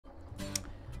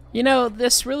You know,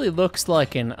 this really looks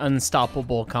like an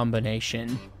unstoppable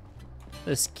combination.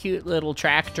 This cute little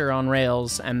tractor on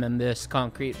rails and then this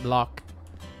concrete block.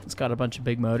 It's got a bunch of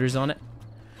big motors on it.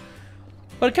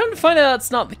 But come to find out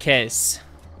that's not the case.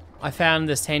 I found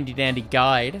this handy dandy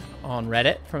guide on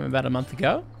Reddit from about a month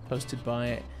ago, posted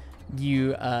by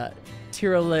you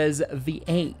Tirolez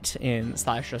V8 in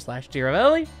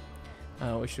 /r/Tiravelli,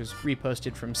 which was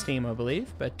reposted from Steam, I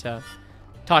believe, but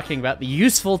talking about the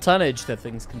useful tonnage that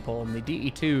things can pull. And the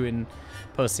DE2 in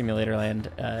Post Simulator Land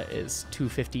is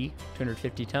 250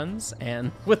 tons,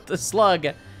 and with the Slug,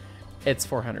 it's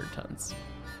 400 tons.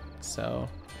 So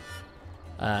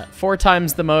 4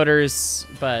 times the motors,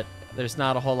 but there's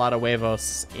not a whole lot of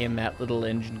huevos in that little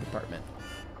engine compartment,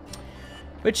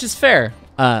 which is fair,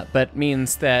 but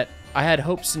means that I had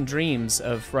hopes and dreams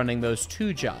of running those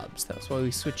 2 jobs. That's why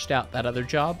we switched out that other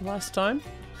job last time,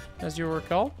 as you'll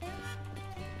recall.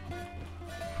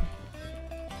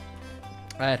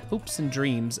 I had hopes and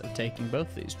dreams of taking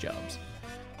both these jobs,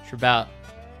 which are about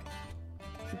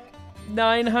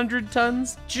 900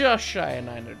 tons, just shy of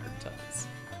 900 tons.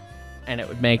 And it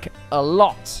would make a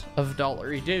lot of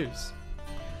dollary dues,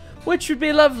 which would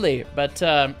be lovely. But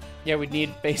yeah, we'd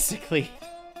need basically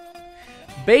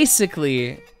 4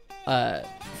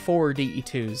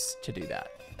 DE2s to do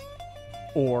that,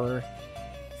 or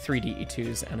 3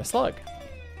 DE2s and a Slug,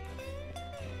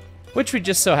 which we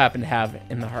just so happen to have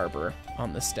in the harbor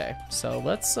on this day. So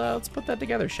let's put that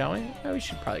together, shall we? Oh, we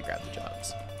should probably grab the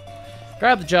jobs.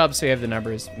 Grab the jobs so we have the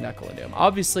numbers, knuckle into them.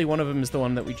 Obviously, one of them is the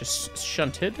one that we just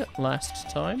shunted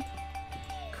last time.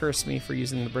 Curse me for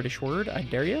using the British word, I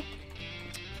dare you.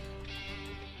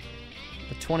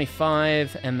 The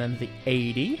 25 and then the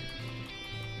 80.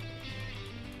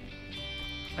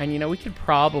 And you know, we could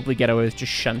probably get away with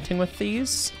just shunting with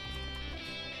these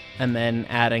and then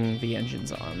adding the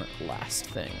engines on last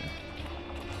thing.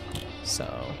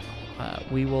 So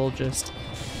we will just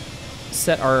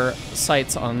set our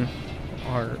sights on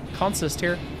our consist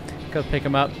here, go pick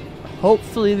them up.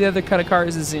 Hopefully the other cut of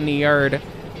cars is in the yard,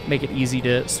 make it easy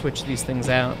to switch these things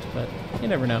out, but you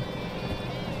never know.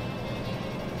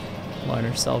 Line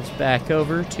ourselves back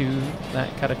over to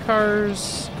that cut of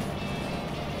cars.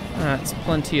 That's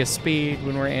plenty of speed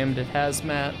when we're aimed at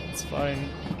hazmat. It's fine.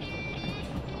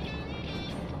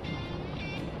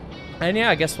 And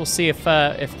yeah, I guess we'll see if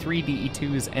 3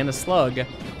 DE2s and a Slug,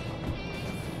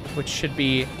 which should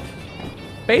be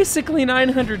basically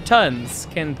 900 tons,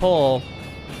 can pull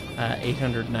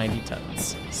 890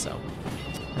 tons. So,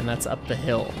 and that's up the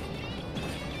hill.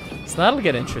 So that'll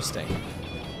get interesting.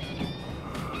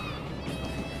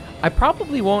 I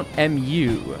probably won't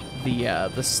MU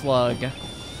the Slug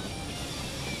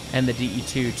and the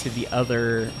DE2 to the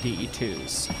other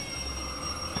DE2s.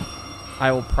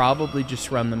 I will probably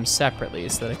just run them separately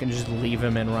so that I can just leave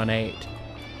them and run 8.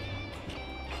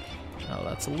 Oh,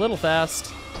 that's a little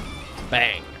fast.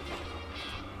 Bang.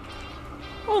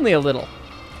 Only a little.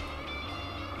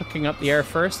 Hooking up the air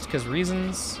first, because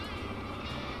reasons.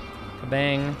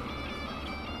 Kabang.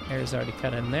 Air's already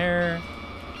cut in there.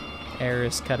 Air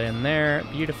is cut in there.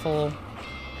 Beautiful.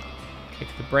 Kick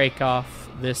the brake off.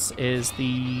 This is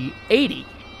the 80.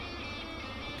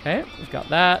 Okay, we've got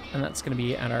that, and that's going to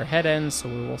be at our head end, so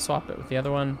we will swap it with the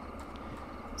other one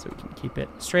so we can keep it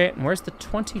straight. And where's the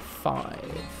 25?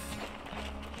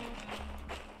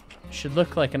 Should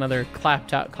look like another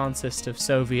clapped out consist of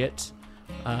Soviet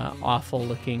awful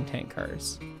looking tank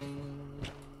cars,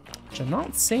 which I'm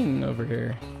not seeing over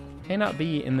here. May not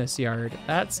be in this yard.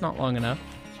 That's not long enough.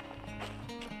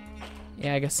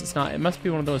 Yeah, I guess it's not. It must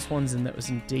be one of those ones that was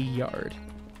in D yard,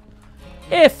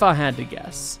 if I had to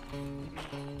guess.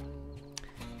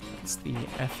 That's the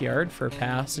F yard for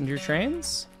passenger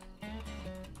trains.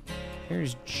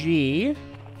 Here's G.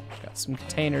 Got some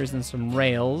containers and some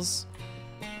rails.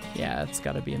 Yeah, it's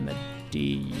got to be in the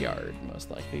D yard,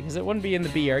 most likely, because it wouldn't be in the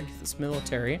B yard because it's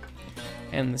military.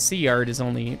 And the C yard is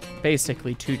only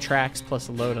basically 2 tracks plus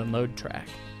a load-unload track.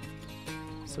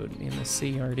 So it wouldn't be in the C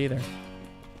yard either.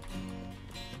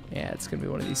 Yeah, it's going to be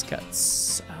one of these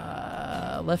cuts.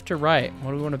 Left or right?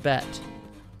 What do we want to bet?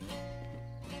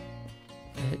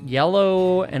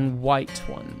 Yellow and white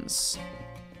ones.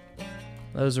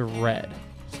 Those are red.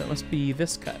 So it must be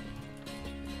this cut.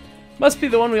 Must be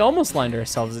the one we almost lined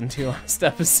ourselves into last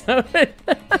episode.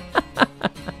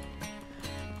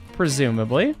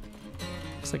 Presumably.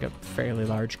 Looks like a fairly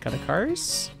large cut of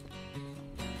cars.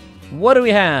 What do we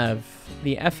have?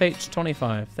 The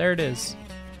FH25. There it is.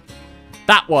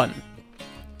 That one.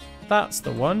 That's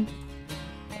the one.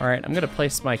 Alright, I'm going to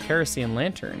place my kerosene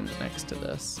lantern next to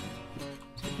this.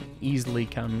 So we can easily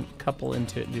come couple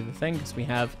into it and do the thing, because we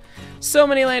have so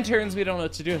many lanterns we don't know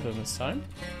what to do with them this time.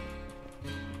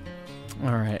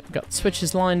 Alright, got the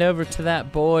switches lined over to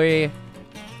that boy.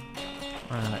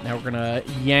 Now we're gonna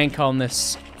yank on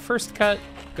this first cut,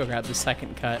 go grab the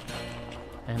second cut,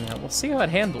 and we'll see how it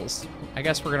handles. I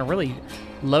guess we're gonna really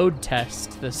load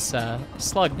test this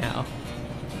slug now.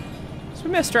 So we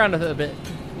messed around with it a bit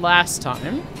last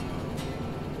time.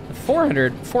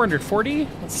 440,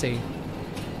 let's see,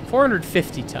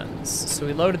 450 tons. So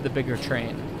we loaded the bigger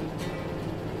train.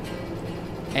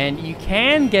 And you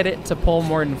can get it to pull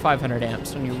more than 500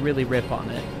 amps when you really rip on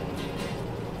it.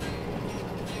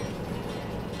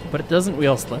 But it doesn't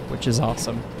wheel slip, which is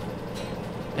awesome.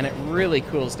 And it really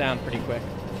cools down pretty quick.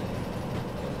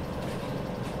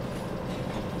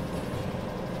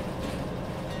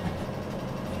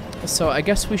 So I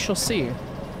guess we shall see.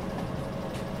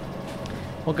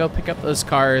 We'll go pick up those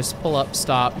cars, pull up,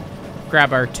 stop,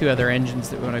 grab our 2 other engines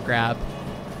that we want to grab.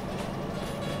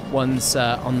 One's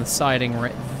on the siding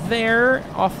right there,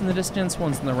 off in the distance.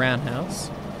 One's in the roundhouse.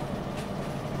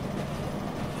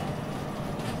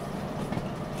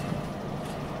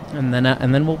 And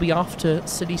then we'll be off to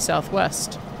City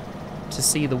Southwest to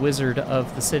see the Wizard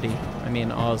of the City. I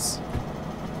mean, Oz.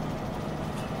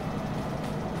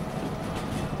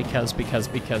 Because.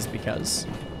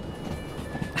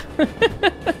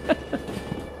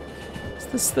 Is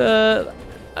this the...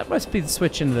 That must be the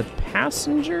switch into the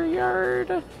passenger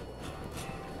yard?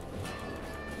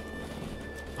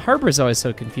 Harbor's always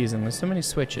so confusing. There's so many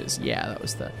switches. Yeah, that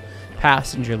was the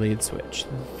passenger lead switch.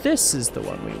 This is the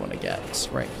one we want to get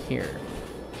right here.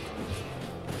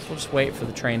 So we'll just wait for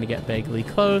the train to get vaguely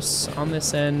close on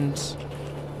this end.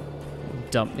 We'll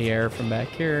dump the air from back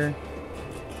here.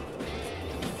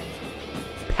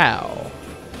 Pow.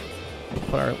 We'll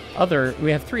put our other...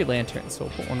 We have 3 lanterns, so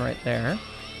we'll put one right there.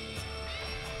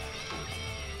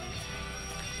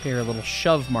 Here, a little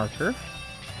shove marker.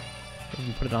 We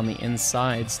can put it on the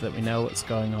inside so that we know what's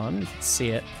going on. You can see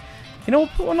it. You know, we'll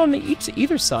put one on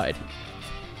either side.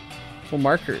 Little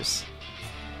markers.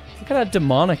 Look at how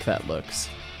demonic that looks.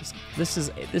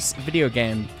 This video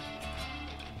game.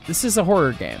 This is a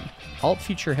horror game. Alt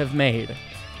Future have made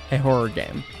a horror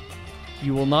game.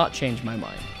 You will not change my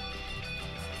mind.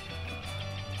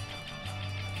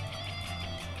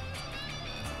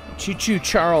 Choo Choo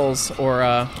Charles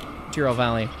or Deer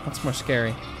Valley. What's more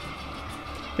scary?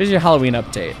 Here's your Halloween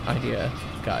update idea,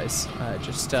 guys.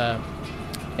 Just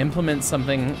implement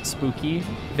something spooky,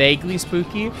 vaguely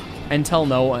spooky, and tell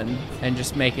no one, and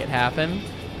just make it happen.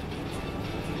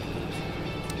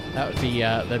 That'd be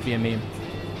a meme.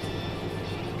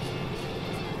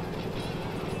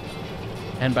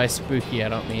 And by spooky, I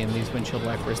don't mean these windshield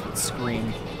wipers that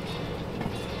scream.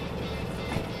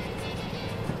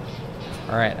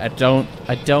 All right, I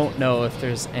don't know if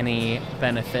there's any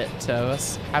benefit to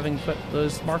us having put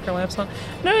those marker lamps on.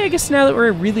 No, I guess now that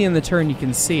we're really in the turn, you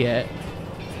can see it.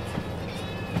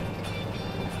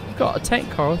 We've got a tank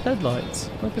car with headlights.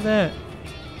 Look at that.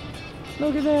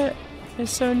 Look at that.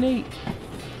 It's so neat.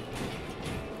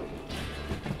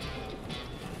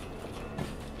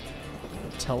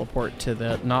 Teleport to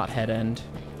the not head end,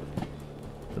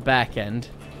 the back end.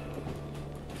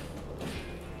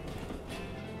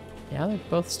 Yeah, they're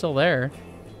both still there.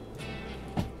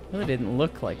 Really didn't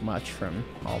look like much from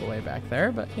all the way back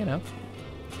there, but you know.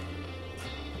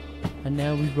 And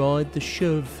now we ride the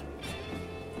shove.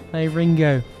 Hey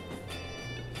Ringo,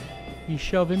 you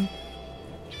shoving?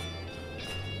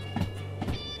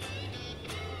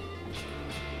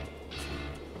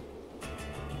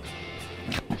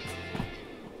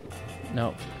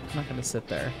 No, I'm not gonna sit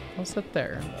there. I'll sit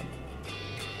there.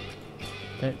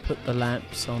 Don't put the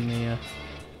lamps on the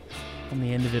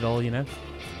end of it all, you know.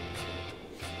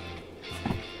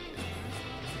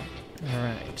 All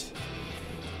right,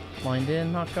 lined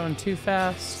in, not going too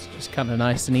fast, just kind of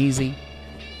nice and easy.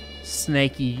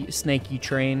 Snaky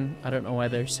train. I don't know why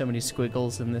there's so many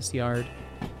squiggles in this yard.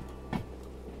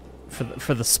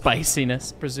 For the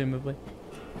spiciness, presumably.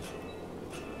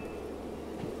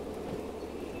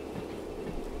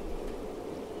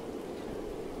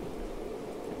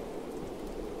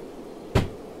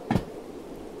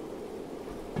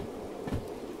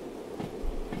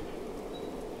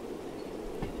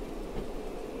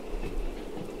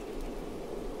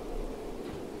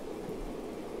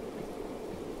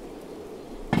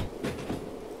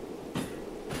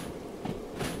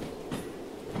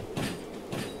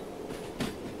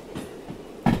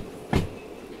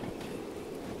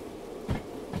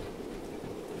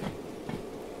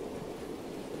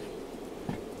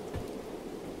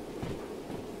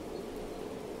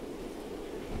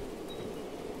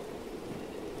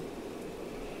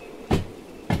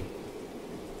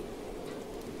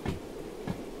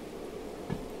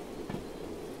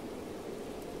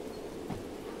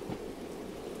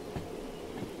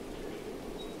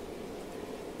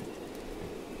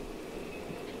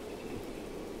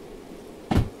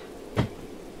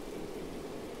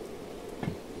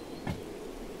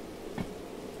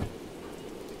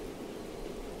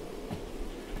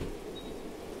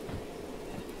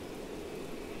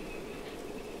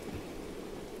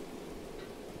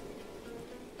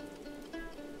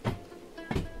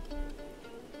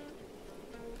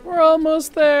 We're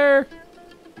almost there.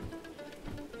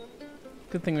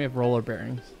 Good thing we have roller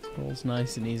bearings. Rolls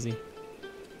nice and easy.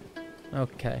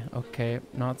 Okay, okay.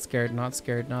 Not scared, not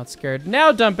scared, not scared.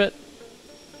 Now dump it.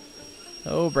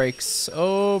 Oh, brakes.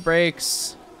 Oh,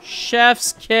 brakes.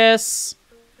 Chef's kiss.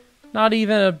 Not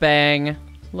even a bang.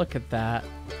 Look at that.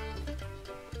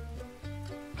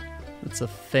 It's a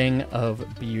thing of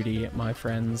beauty, my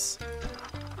friends.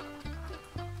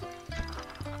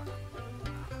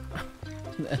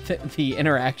 The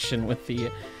interaction with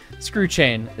the screw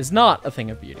chain is not a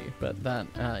thing of beauty, but that,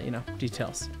 you know,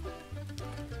 details.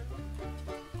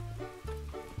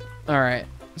 Alright,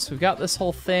 so we've got this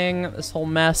whole thing, this whole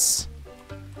mess.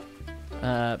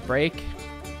 Brake.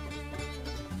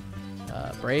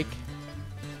 Brake.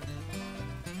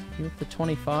 You with the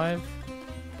 25.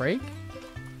 Brake?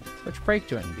 Which brake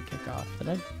do I need to kick off? Did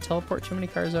I teleport too many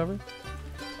cars over?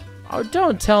 Oh,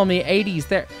 don't tell me 80's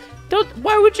there.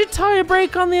 Why would you tie a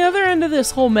brake on the other end of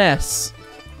this whole mess?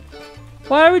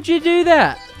 Why would you do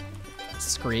that?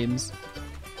 Screams.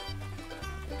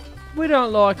 We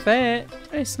don't like that.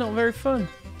 It's not very fun.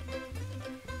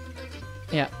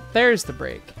 Yeah, there's the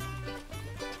brake.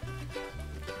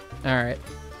 Alright.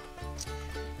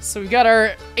 So we got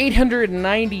our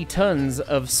 890 tons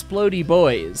of splody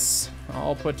boys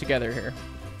all put together here.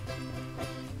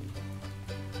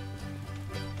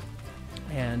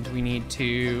 And we need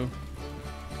to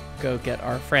go get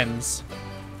our friends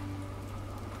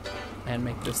and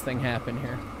make this thing happen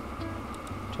here.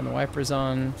 Turn the wipers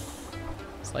on.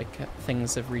 It's like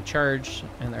things have recharged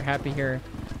and they're happy here.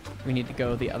 We need to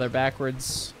go the other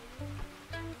backwards.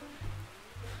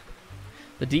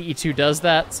 The DE2 does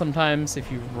that sometimes.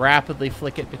 If you rapidly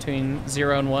flick it between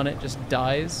 0 and 1, it just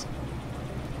dies.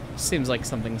 Seems like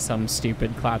something some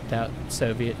stupid clapped out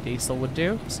Soviet diesel would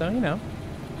do, so you know.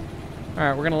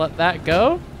 Alright, we're gonna let that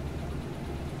go.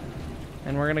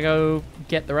 And we're gonna go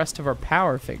get the rest of our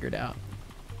power figured out.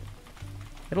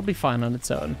 It'll be fine on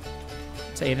its own.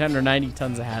 It's 890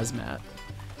 tons of hazmat.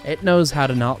 It knows how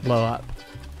to not blow up.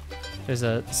 There's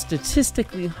a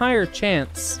statistically higher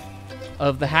chance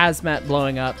of the hazmat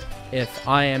blowing up if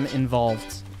I am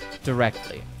involved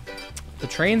directly. The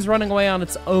train's running away on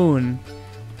its own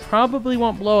probably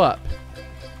won't blow up.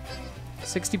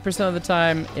 60% of the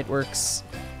time, it works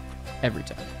every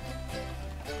time.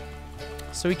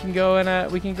 So we can go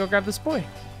and we can go grab this boy.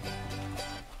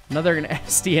 Another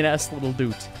SD&S little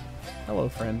dude. Hello,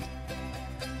 friend.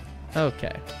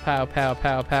 Okay. Pow, pow,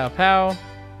 pow, pow, pow.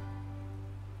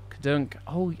 Kadunk.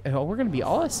 Oh, we're gonna be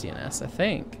all SD&S, I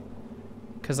think.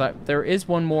 Because there is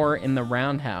one more in the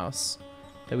roundhouse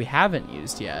that we haven't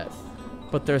used yet.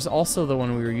 But there's also the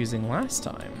one we were using last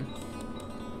time,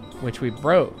 which we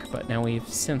broke, but now we've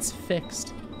since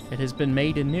fixed. It has been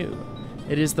made anew.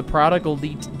 It is the prodigal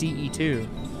DE2.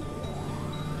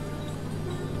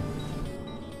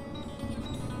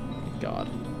 God.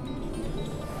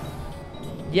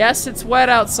 Yes, it's wet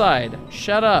outside.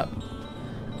 Shut up.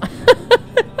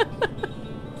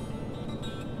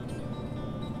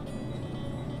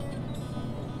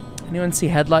 Anyone see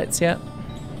headlights yet?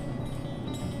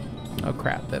 Oh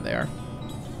crap, there they are.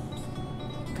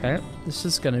 Okay, this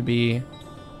is gonna be a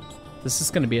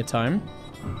time.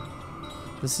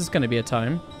 This is gonna be a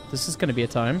time. This is gonna be a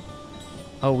time.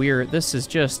 Oh, this is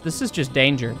just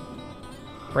danger.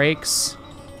 Brakes.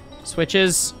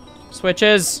 Switches.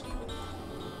 Switches.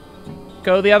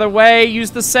 Go the other way,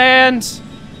 use the sand.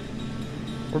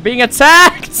 We're being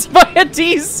attacked by a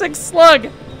DE6 Slug.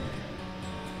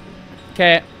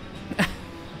 Okay.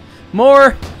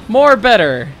 More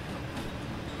better.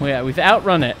 Well, yeah, we've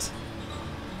outrun it.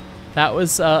 That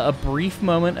was a brief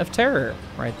moment of terror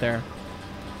right there.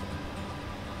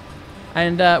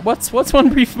 And what's one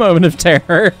brief moment of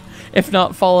terror, if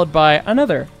not followed by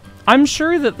another? I'm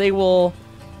sure that they will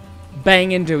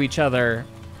bang into each other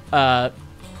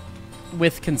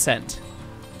with consent.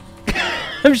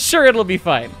 I'm sure it'll be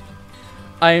fine.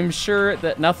 I'm sure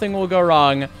that nothing will go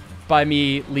wrong by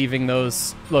me leaving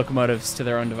those locomotives to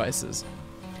their own devices.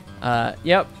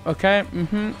 Yep, okay,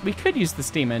 We could use the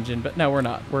steam engine, but no, we're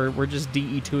not. We're just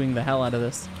DE2ing the hell out of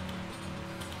this.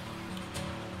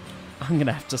 I'm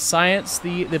gonna have to science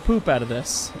the poop out of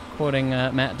this, quoting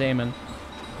Matt Damon.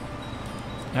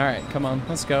 Alright, come on,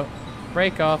 let's go.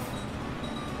 Break off.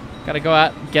 Gotta go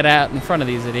out, get out in front of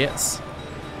these idiots.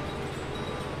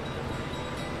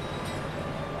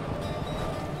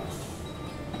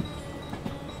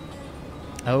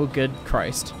 Oh, good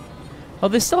Christ. Oh,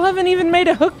 they still haven't even made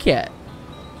a hook yet.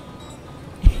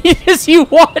 As you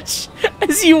watch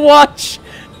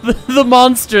the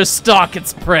monster stalk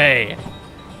its prey.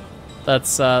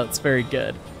 That's very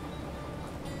good.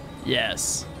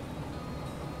 Yes.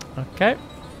 Okay.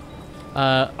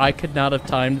 I could not have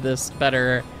timed this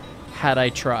better had I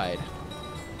tried.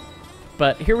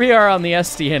 But here we are on the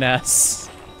SDNS.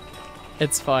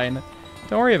 It's fine.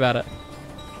 Don't worry about it.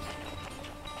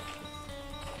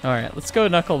 Alright, let's go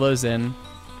knuckle those in.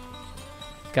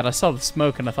 God, I saw the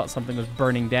smoke and I thought something was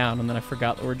burning down, and then I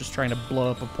forgot that we're just trying to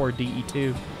blow up a poor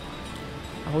DE2.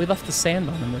 Oh, we left the sand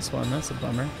on in this one. That's a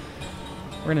bummer.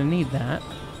 We're gonna need that.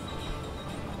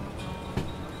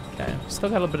 Okay, still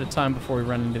got a little bit of time before we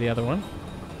run into the other one.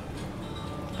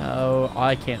 Oh,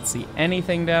 I can't see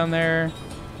anything down there.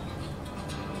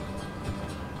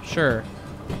 Sure.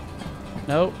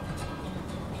 Nope.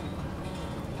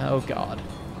 Oh, God.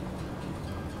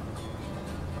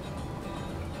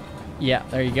 Yeah,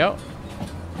 there you go.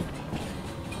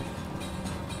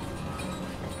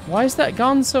 Why is that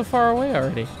gone so far away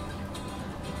already?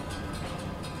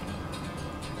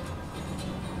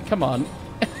 Come on.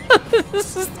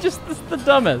 This is the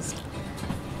dumbest.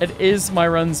 It is my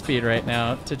run speed right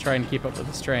now to try and keep up with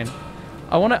this train.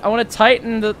 I wanna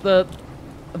tighten the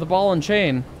ball and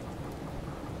chain.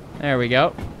 There we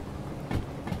go.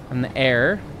 And the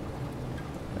air.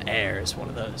 The air is one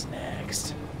of those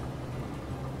next.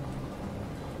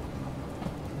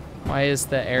 Why is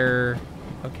the air...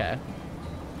 Okay.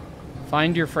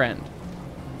 Find your friend.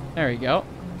 There we go.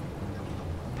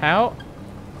 Pow.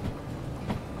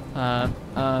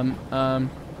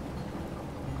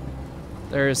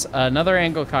 There's another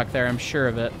angle cock there, I'm sure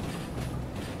of it.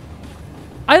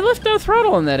 I left no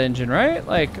throttle in that engine, right?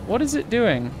 Like, what is it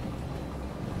doing?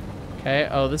 Okay,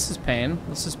 oh, this is pain.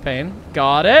 This is pain.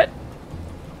 Got it!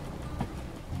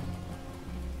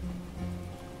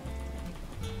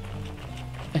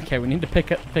 Okay, we need to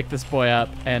pick this boy up,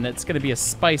 and it's gonna be a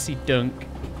spicy dunk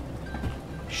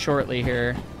shortly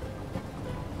here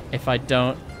if I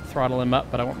don't throttle him up,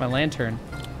 but I want my lantern.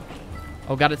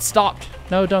 Oh God, it stopped.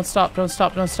 No, don't stop, don't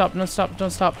stop, don't stop, don't stop,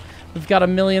 don't stop. We've got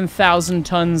 1,000,000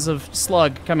 tons of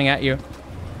slug coming at you.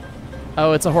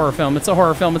 Oh, it's a horror film, it's a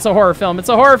horror film, it's a horror film, it's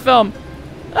a horror film!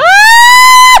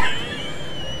 Ah!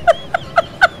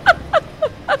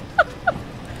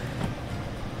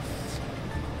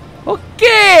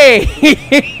 Okay!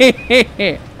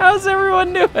 How's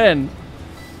everyone doing?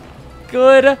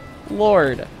 Good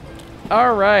Lord.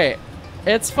 All right.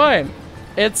 It's fine.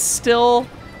 It's still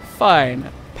fine.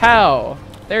 Pow.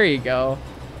 There you go.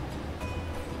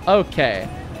 Okay.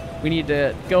 We need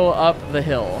to go up the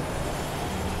hill.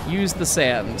 Use the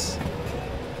sand.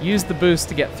 Use the boost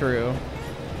to get through.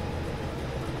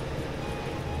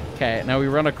 Okay, now we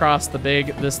run across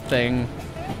this thing.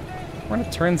 We're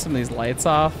gonna turn some of these lights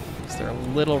off because they're a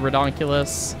little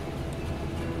redonkulous.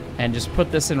 And just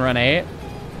put this in run 8.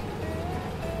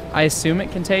 I assume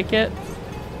it can take it.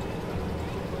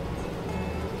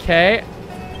 Okay.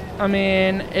 I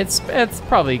mean, it's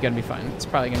probably gonna be fine. It's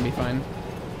probably gonna be fine.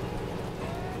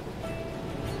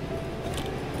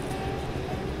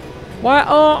 Why?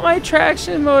 Oh, my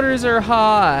traction motors are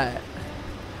hot.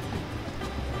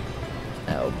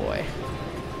 Oh boy.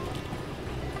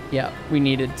 Yeah, we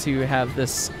needed to have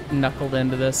this knuckled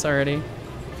into this already.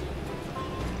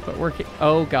 But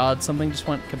oh God, something just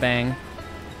went kabang.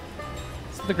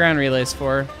 That's what the ground relay's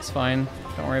for. It's fine.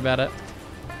 Don't worry about it.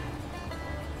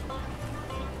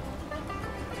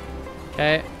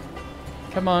 Okay.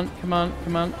 Come on, come on,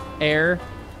 come on. Air.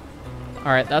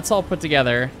 Alright, that's all put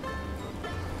together.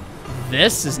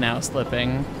 This is now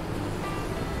slipping.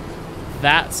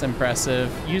 That's impressive.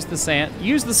 Use the sand.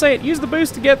 Use the sand. Use the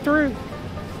boost to get through.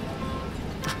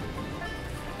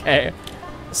 Okay.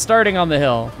 Starting on the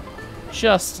hill.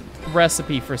 Just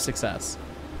recipe for success.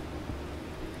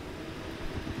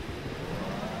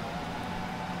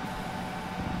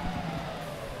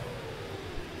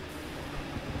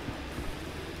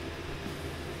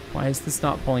 Why is this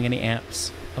not pulling any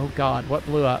amps? Oh God, what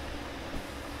blew up?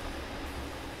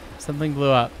 Something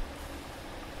blew up.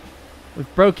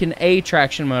 We've broken a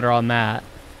traction motor on that.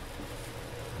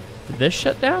 Did this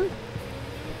shut down?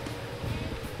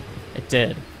 It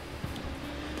did.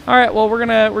 All right, well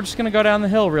we're just gonna go down the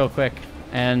hill real quick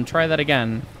and try that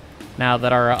again. Now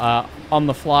that our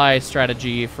on-the-fly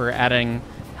strategy for adding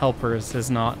helpers is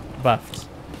not buffed.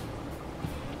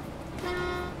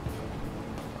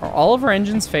 Are all of our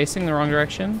engines facing the wrong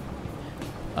direction?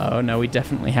 Oh no, we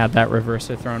definitely had that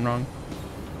reverser thrown wrong.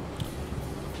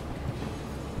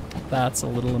 That's a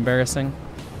little embarrassing.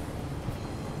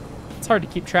 It's hard to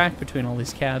keep track between all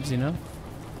these cabs, you know?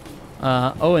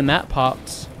 Oh, and that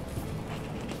popped.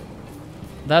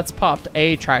 That's popped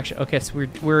a traction. Okay, so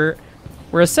we're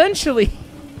essentially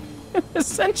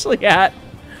essentially at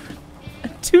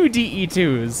 2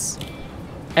 DE2s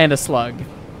and a slug.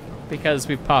 because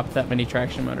we've popped that many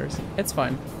traction motors. It's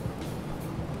fine.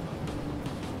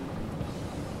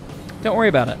 Don't worry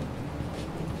about it.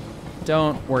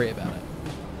 Don't worry about it.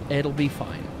 It'll be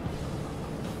fine.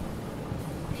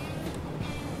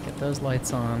 Get those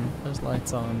lights on. Those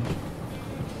lights on.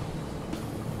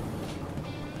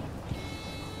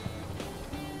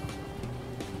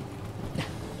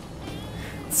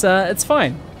 It's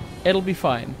fine. It'll be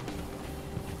fine.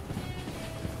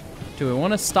 Do we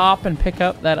want to stop and pick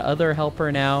up that other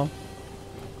helper now?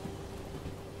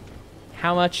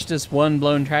 How much does one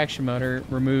blown traction motor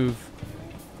remove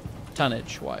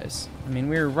tonnage-wise? I mean,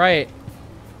 we were right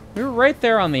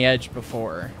there on the edge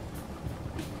before.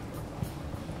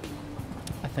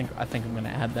 I think I'm gonna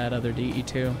add that other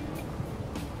DE2.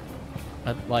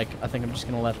 I think I'm just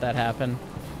gonna let that happen.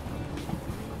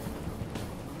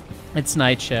 It's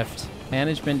night shift.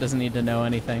 Management doesn't need to know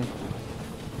anything.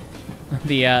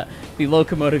 The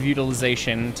locomotive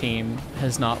utilization team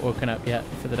has not woken up yet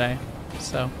for the day,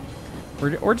 so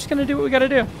we're just gonna do what we gotta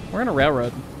do. We're gonna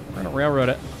railroad. We're gonna railroad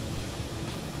it.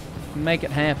 Make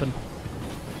it happen.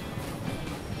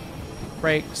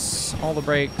 Brakes, all the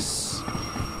brakes,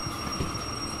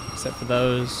 except for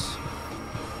those.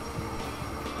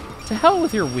 To hell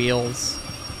with your wheels.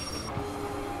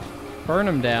 Burn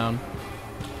them down.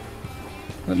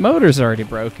 The motor's already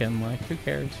broken, like, who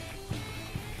cares?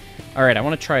 Alright, I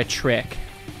want to try a trick.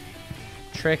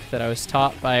 Trick that I was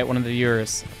taught by one of the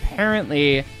viewers.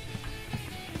 Apparently,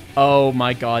 oh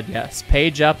my god, yes.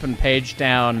 Page up and page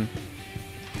down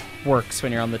works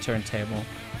when you're on the turntable.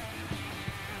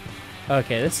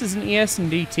 Okay, this is an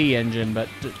ES&D engine, but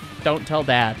don't tell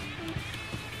Dad.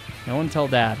 No one tell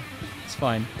Dad. It's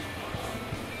fine.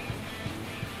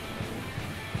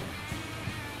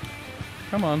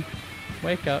 Come on.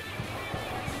 Wake up.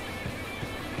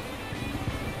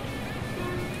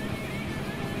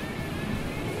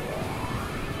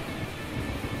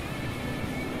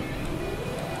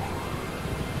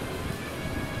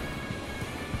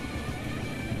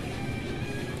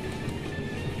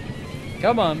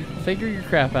 Come on, figure your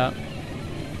crap out.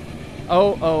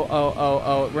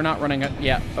 Oh, we're not running it.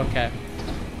 Yeah, okay.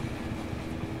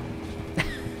 I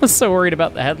was so worried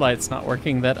about the headlights not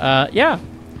working that, yeah.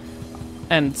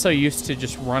 And so used to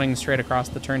just running straight across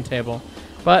the turntable.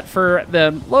 But for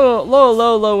the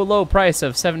low price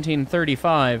of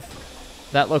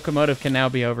 $17.35, that locomotive can now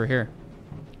be over here.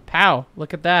 Pow,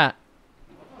 look at that.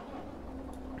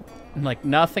 Like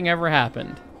nothing ever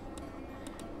happened.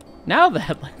 Now the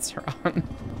headlights are on.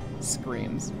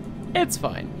 Screams. It's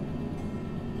fine.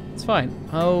 It's fine.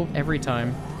 Oh, every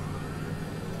time.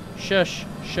 Shush,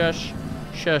 shush,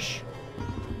 shush.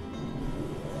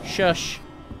 Shush.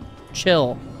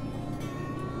 Chill.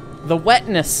 The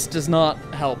wetness does not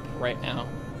help right now.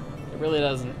 It really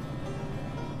doesn't.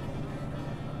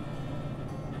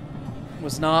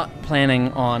 Was not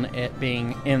planning on it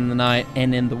being in the night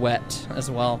and in the wet as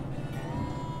well.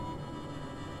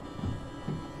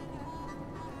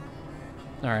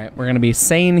 Alright, we're gonna be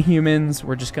sane humans.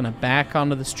 We're just gonna back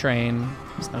onto this train.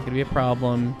 It's not gonna be a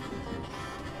problem.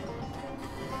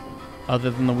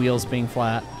 Other than the wheels being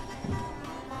flat.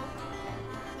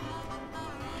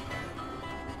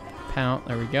 Pound,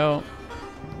 there we go.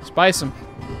 Spice them.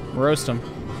 Roast them.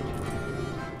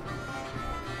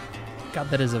 God,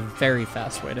 that is a very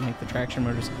fast way to make the traction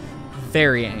motors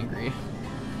very angry.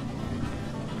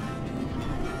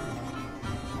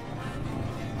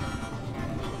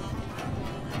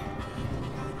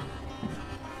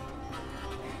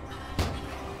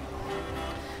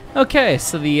 Okay,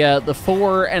 so the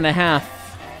 4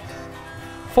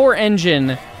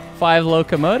 engine, 5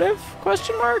 locomotive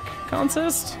question mark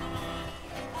consist.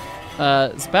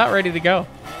 It's about ready to go.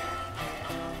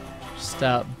 Just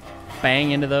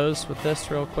bang into those with this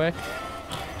real quick.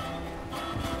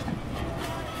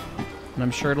 And I'm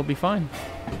sure it'll be fine.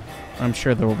 I'm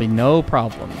sure there will be no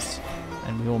problems.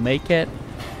 And we will make it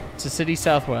to City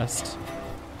Southwest.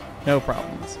 No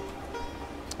problems.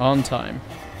 On time.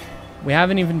 We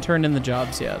haven't even turned in the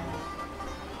jobs yet.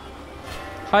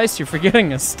 Heist, you're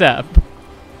forgetting a step.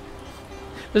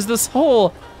 There's this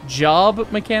whole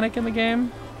job mechanic in the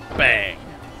game. Bang.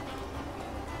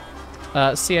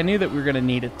 See, I knew that we were going to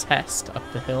need a test up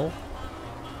the hill.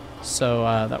 So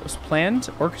that was planned,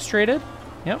 orchestrated.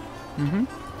 Yep.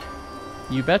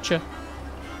 Mm-hmm. You betcha.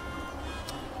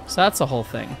 So that's the whole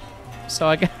thing. So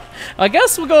I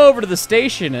guess we'll go over to the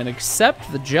station and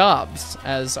accept the jobs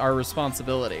as our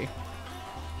responsibility.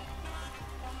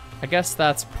 I guess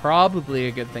that's probably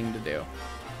a good thing to do.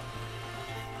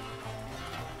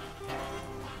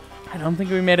 I don't think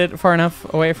we made it far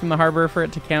enough away from the harbor for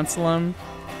it to cancel them.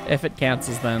 If it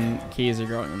cancels, then keys are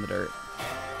growing in the dirt.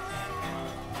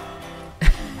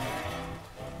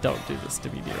 Don't do this to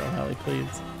me, Nero Halley,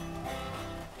 please.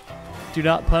 Do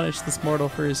not punish this mortal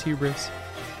for his hubris.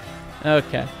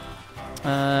 Okay.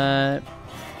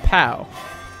 Pow.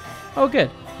 Oh,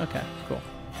 good. Okay, cool.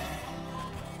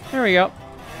 There we go.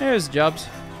 There's jobs.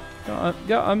 Got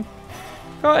him.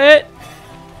 Got it!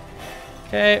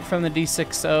 Okay, from the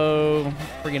D6O,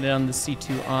 bringing it on the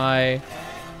C2I.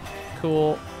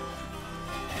 Cool.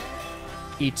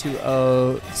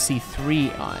 E2O,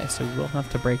 C3I, so we'll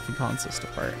have to break the consist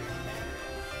apart,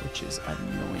 which is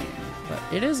annoying. But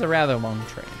it is a rather long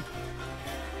train.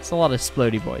 It's a lot of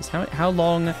splody boys.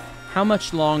 How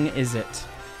much long is it?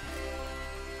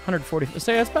 140,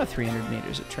 so yeah, it's about 300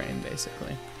 meters a train,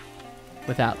 basically,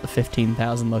 without the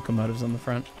 15,000 locomotives on the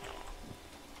front.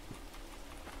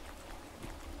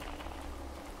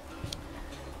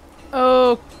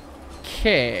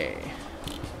 Okay.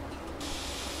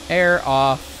 Air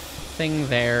off. Thing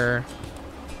there.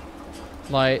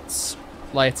 Lights.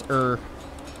 Do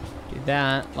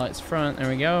that. Lights front. There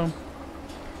we go.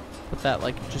 Put that,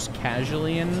 like, just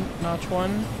casually in notch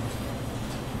 1.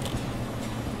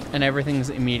 And everything's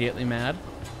immediately mad.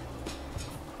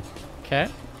 Okay.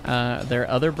 There are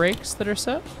other brakes that are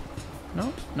set?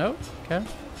 No? No? Okay.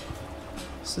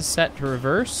 This is set to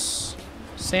reverse.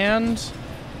 Sand.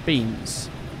 Beans.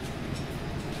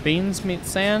 Beans meet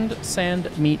sand.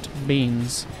 Sand meet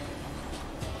beans.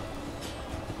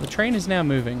 The train is now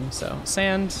moving, so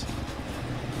sand.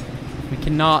 We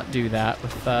cannot do that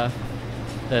with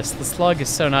this. The slug is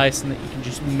so nice in that you can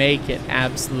just make it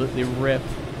absolutely rip.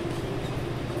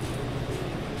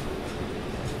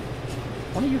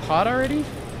 Aren't you hot already?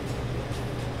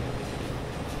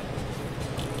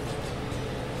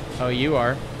 Oh, you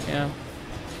are. Yeah.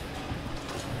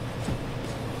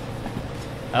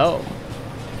 Oh.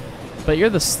 But you're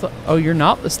the oh, you're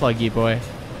not the sluggy boy.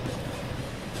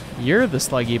 You're the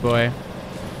sluggy boy.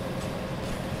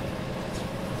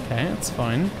 Okay, that's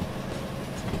fine.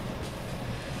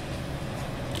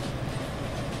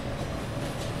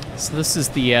 So this is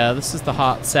the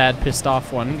hot, sad, pissed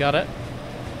off one. Got it.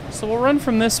 So we'll run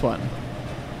from this one,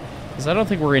 because I don't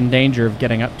think we're in danger of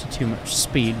getting up to too much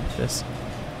speed with this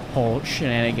whole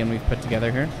shenanigan we've put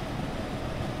together here.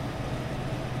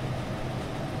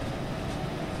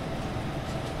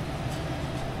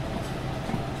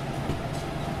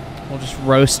 We'll just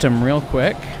roast him real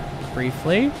quick,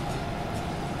 briefly.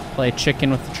 Play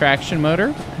chicken with the traction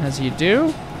motor, as you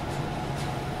do.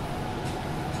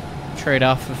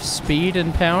 Trade-off of speed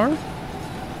and power.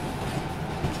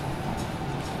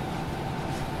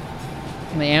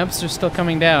 And the amps are still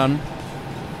coming down.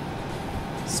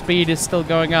 Speed is still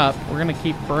going up. We're gonna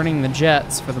keep burning the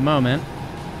jets for the moment.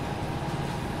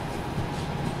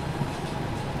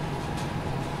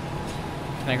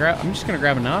 Can I grab? I'm just gonna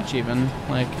grab a notch even.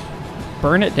 Like,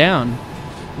 burn it down.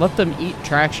 Let them eat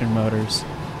traction motors.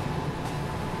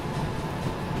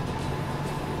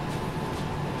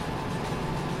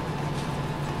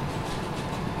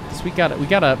 So we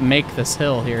gotta make this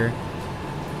hill here.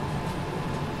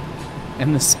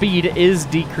 And the speed is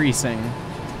decreasing.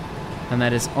 And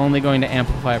that is only going to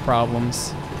amplify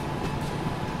problems.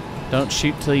 Don't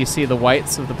shoot till you see the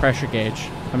whites of the pressure gauge.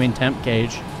 I mean temp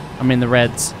gauge. I mean the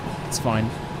reds. It's fine.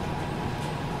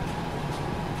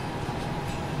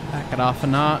 Back it off a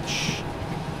notch.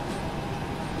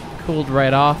 Cooled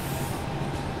right off.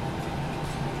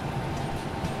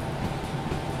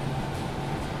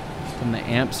 And the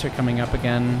amps are coming up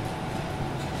again.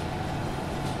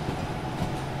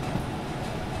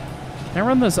 Can I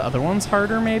run those other ones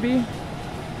harder, maybe? Okay,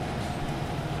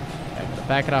 I'm gonna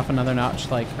back it off another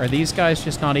notch. Like, are these guys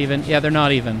just not even? Yeah, they're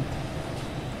not even.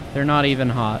 They're not even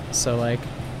hot, so like...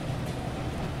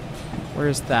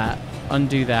 Where's that?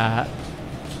 Undo that.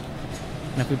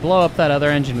 And if we blow up that other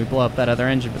engine, we blow up that other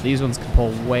engine, but these ones can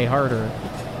pull way harder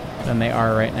than they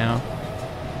are right now.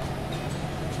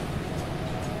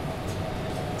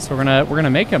 So we're gonna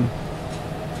make them.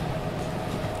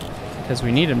 Because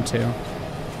we need them to.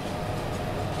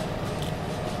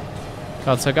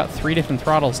 God, so I've got 3 different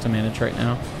throttles to manage right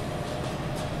now.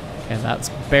 Okay, that's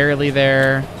barely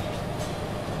there.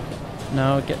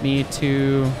 No, get me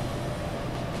to...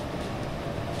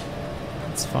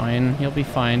 It's fine. He'll be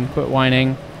fine. Quit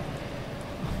whining.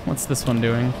 What's this one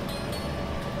doing?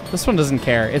 This one doesn't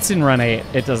care. It's in run 8.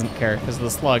 It doesn't care, because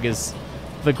the slug is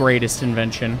the greatest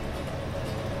invention.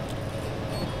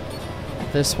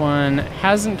 This one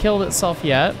hasn't killed itself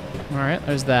yet. Alright,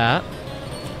 there's that.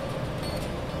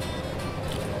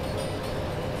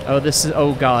 Oh, this is...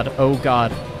 Oh, God. Oh,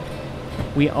 God.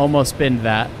 We almost binned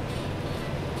that.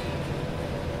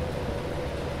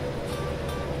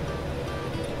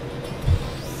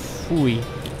 Phooey.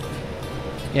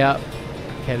 Yeah.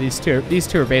 Okay, these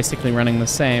two are basically running the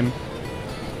same.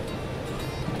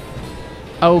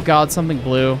 Oh god, something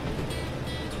blew.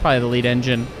 Probably the lead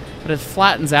engine. But it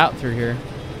flattens out through here.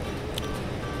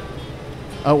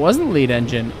 Oh, it wasn't the lead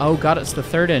engine. Oh god, it's the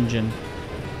third engine.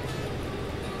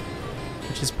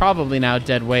 Which is probably now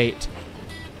dead weight.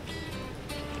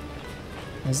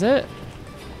 Is it?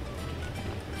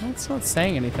 That's not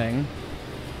saying anything.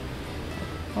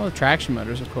 All the traction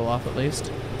motors will cool off at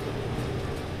least.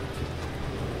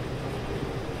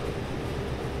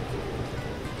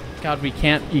 God, you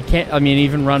can't, I mean,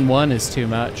 even run 1 is too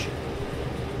much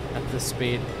at this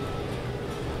speed.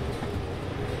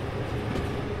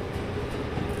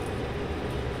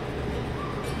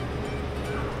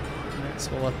 Alright,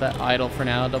 so we'll let that idle for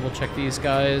now, double check these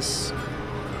guys.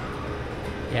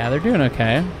 Yeah, they're doing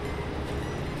okay.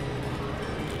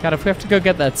 God, if we have to go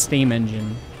get that steam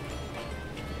engine.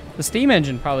 The steam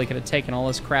engine probably could have taken all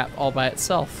this crap all by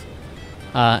itself.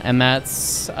 And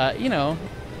that's, you know,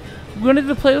 we wanted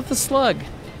to play with the Slug.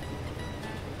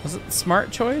 Was it the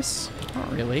smart choice?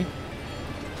 Not really.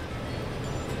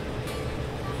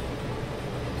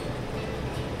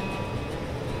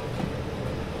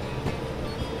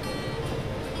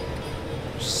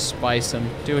 Just spice him.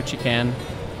 Do what you can.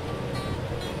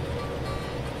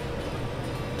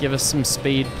 Give us some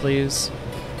speed, please.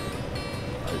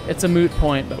 It's a moot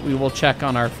point, but we will check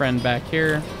on our friend back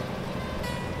here.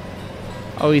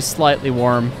 Oh, he's slightly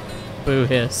warm. Boo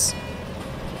hiss.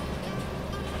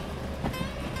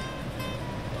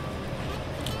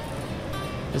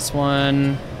 This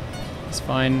one is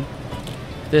fine.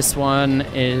 This one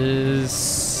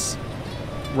is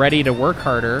ready to work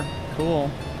harder. Cool.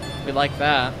 We like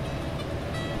that.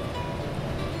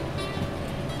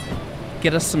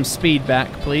 Get us some speed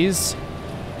back, please.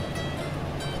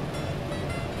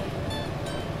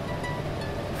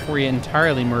 Before we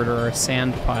entirely murder our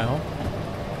sand pile.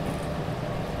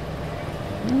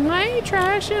 My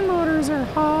traction motors are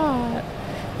hot.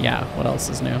 Yeah, what else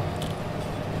is new?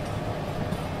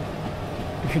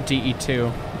 Your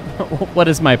DE2. What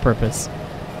is my purpose?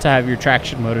 To have your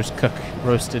traction motors cook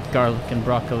roasted garlic and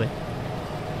broccoli.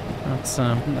 That's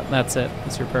it.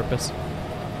 That's your purpose.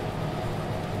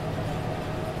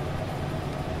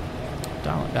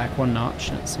 Dial it back 1 notch,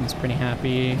 and it seems pretty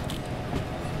happy.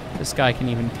 This guy can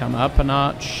even come up a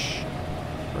notch.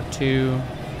 Or 2.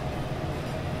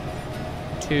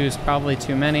 2 is probably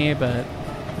too many, but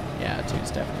yeah, 2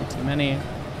 is definitely too many.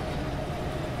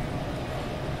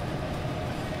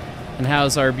 And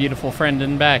how's our beautiful friend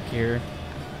in back here?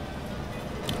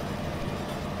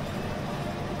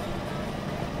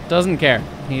 Doesn't care.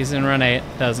 He's in run 8.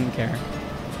 Doesn't care.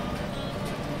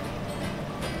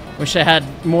 Wish I had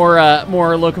more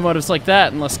locomotives like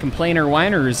that and less complainer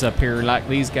whiners up here like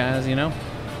these guys, you know?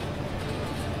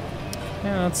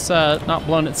 Yeah, it's not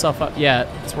blown itself up yet.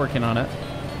 It's working on it.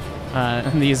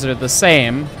 And these are the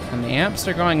same. And the amps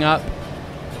are going up.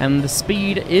 And the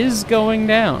speed is going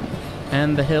down.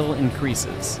 And the hill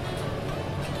increases.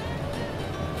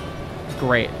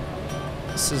 Great.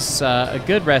 This is a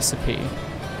good recipe.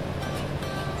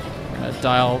 We're going to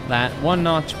dial that 1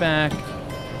 notch back.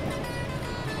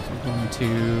 We're going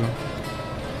to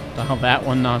dial that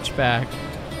 1 notch back.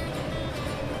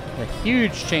 A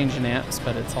huge change in amps,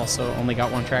 but it's also only got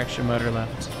 1 traction motor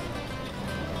left.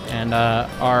 And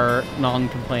our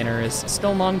non-complainer is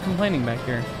still non-complaining back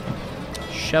here.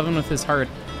 Shoving with his heart.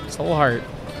 His whole heart.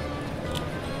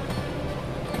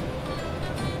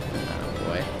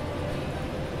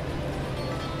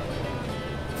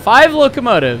 5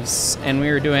 locomotives, and we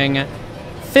are doing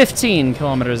 15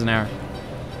 kilometers an hour.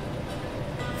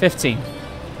 15.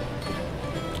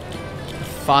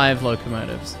 5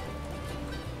 locomotives.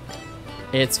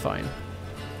 It's fine.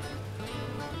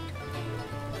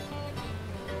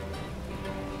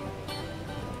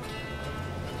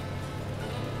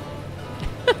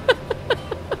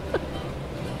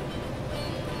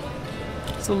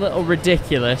 It's a little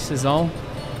ridiculous, is all.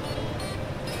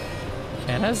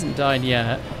 Okay, it hasn't died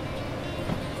yet.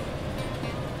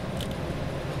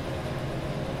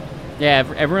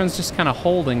 Yeah, everyone's just kind of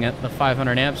holding at the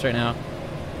 500 amps right now.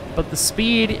 But the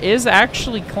speed is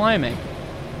actually climbing.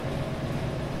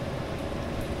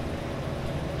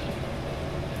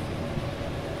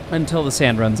 Until the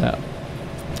sand runs out.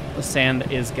 The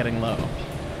sand is getting low.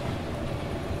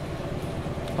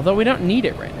 Although we don't need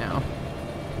it right now.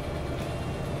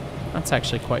 That's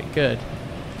actually quite good.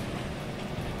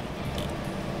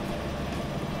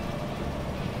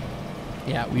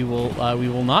 Yeah, we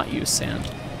will not use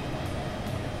sand.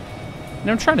 And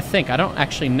I'm trying to think. I don't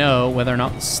actually know whether or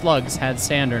not the slugs had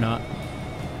sand or not.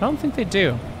 I don't think they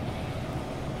do.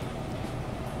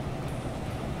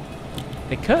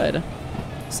 They could.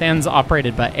 Sand's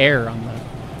operated by air on the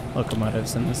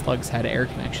locomotives, and the slugs had air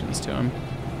connections to them.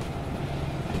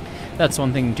 That's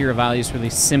one thing Deer Valley's really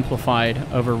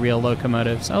simplified over real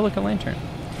locomotives. Oh, look, a lantern.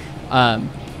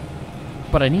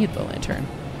 But I need the lantern.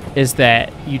 Is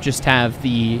that you just have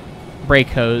the brake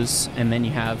hose, and then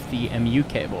you have the MU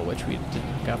cable, which we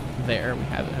didn't hook up there. We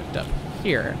have it hooked up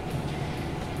here.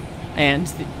 And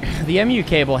the MU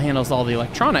cable handles all the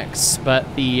electronics,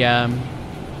 but the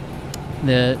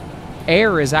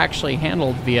air is actually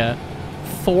handled via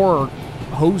 4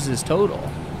 hoses total.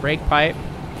 Brake pipe,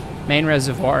 main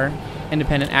reservoir,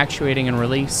 independent actuating and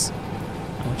release,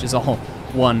 which is all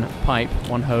one pipe,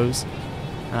 one hose.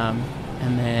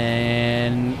 And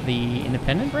then the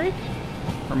independent brake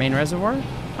or main reservoir?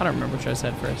 I don't remember which I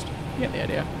said first. You get the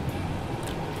idea.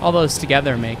 All those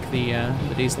together make the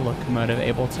diesel locomotive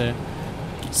able to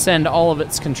send all of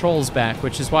its controls back,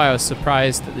 which is why I was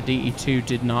surprised that the DE2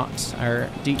 did not, or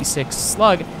DE6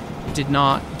 Slug did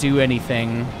not do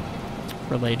anything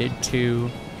related to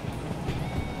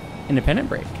independent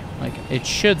brake. Like, it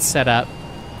should set up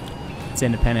it's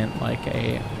independent like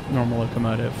a normal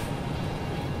locomotive.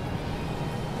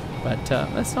 But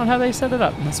that's not how they set it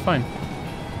up. That's fine.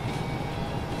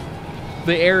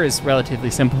 The air is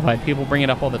relatively simplified. People bring it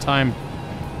up all the time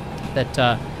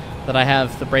that that I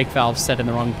have the brake valve set in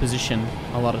the wrong position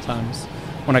a lot of times.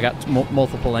 When I got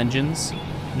multiple engines,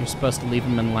 you're supposed to leave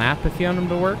them in lap if you want them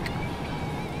to work.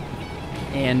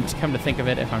 And come to think of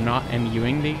it, if I'm not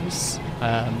MUing these,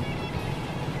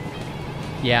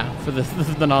 yeah, for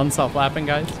the non-self-lapping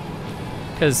guys.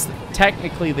 Because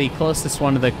technically the closest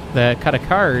one to the cut of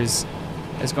cars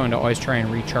is going to always try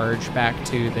and recharge back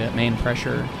to the main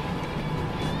pressure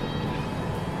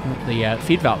the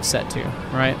feed valve set to,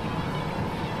 right?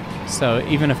 So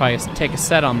even if I take a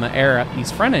set on the air at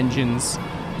these front engines,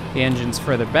 the engines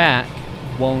further back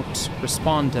won't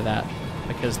respond to that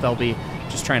because they'll be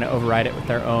just trying to override it with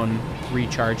their own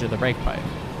recharge of the brake pipe.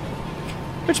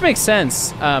 Which makes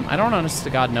sense. I don't honest to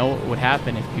God know what would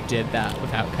happen if you did that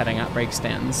without cutting out brake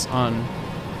stands on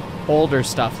older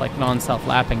stuff like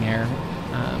non-self-lapping air.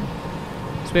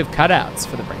 So we have cutouts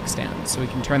for the brake stand, so we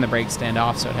can turn the brake stand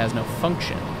off so it has no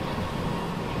function.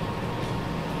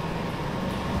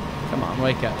 Come on,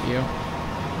 wake up, you.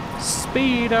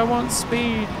 Speed, I want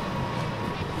speed.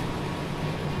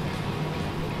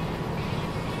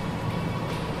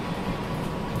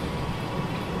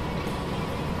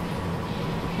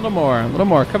 A little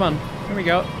more, come on. Here we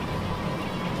go.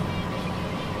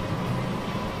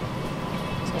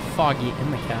 It's a little foggy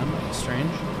in the cab, that's strange.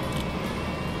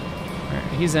 Alright,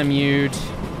 he's MU'd.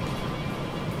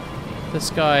 This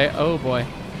guy, oh boy.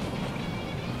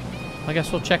 I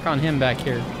guess we'll check on him back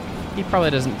here. He probably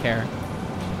doesn't care.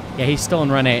 Yeah, he's still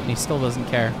in run 8 and he still doesn't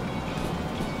care.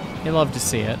 He'll love to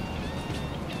see it.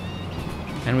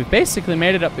 And we've basically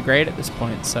made it up the grade at this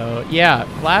point, so yeah,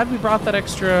 glad we brought that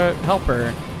extra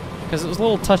helper, because it was a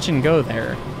little touch and go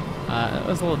there. It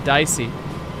was a little dicey.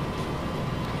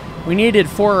 We needed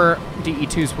 4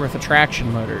 DE2s worth of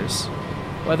traction motors.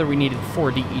 Whether we needed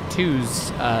 4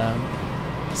 DE2s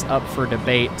is up for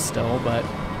debate still, but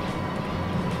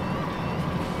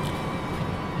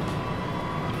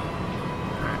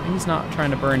he's not trying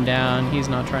to burn down. He's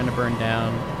not trying to burn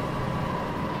down.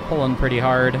 Pulling pretty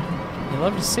hard. You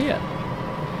love to see it.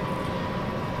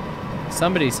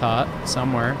 Somebody's hot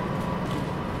somewhere.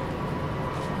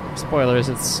 Spoilers,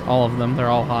 it's all of them. They're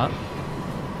all hot.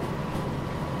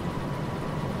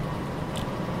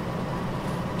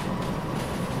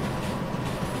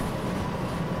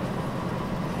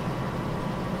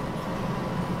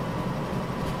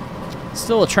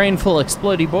 Still a train full of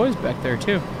explodey boys back there,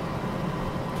 too.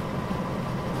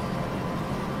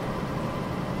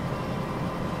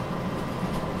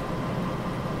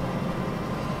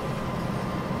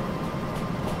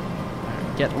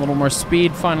 Get a little more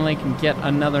speed, finally can get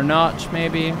another notch,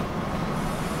 maybe.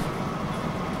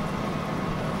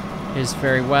 It is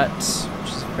very wet,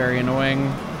 which is very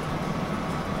annoying.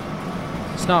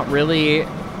 It's not really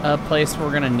a place where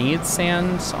we're gonna need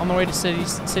sand on the way to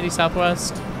City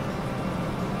Southwest.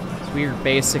 So we're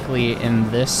basically in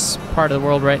this part of the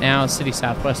world right now. City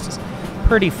Southwest is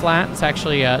pretty flat. It's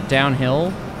actually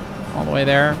downhill all the way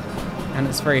there, and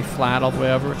it's very flat all the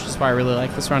way over, which is why I really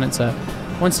like this run. It's a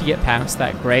once you get past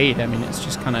that grade, I mean, it's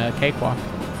just kind of a cakewalk.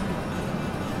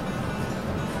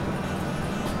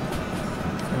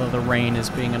 Although the rain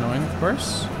is being annoying, of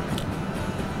course.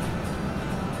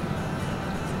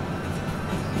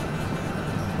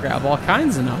 Grab all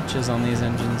kinds of notches on these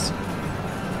engines.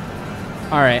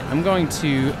 Alright, I'm going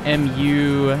to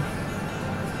MU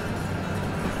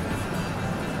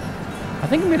I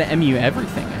think I'm going to MU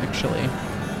everything, actually.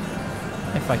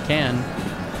 If I can.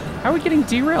 How are we getting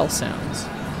derail sounds?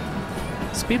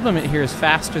 Speed limit here is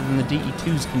faster than the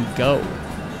DE2s can go.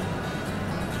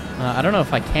 I don't know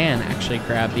if I can actually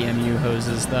grab the MU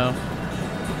hoses, though.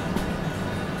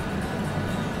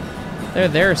 They're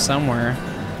there somewhere.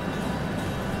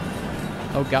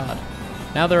 Oh, God.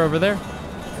 Now they're over there.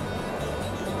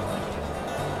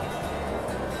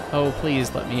 Oh,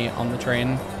 please let me on the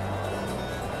train.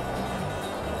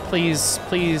 Please,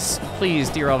 please, please,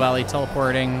 Derail Valley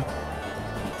teleporting.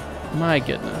 My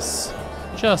goodness.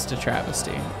 Just a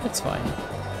travesty. It's fine.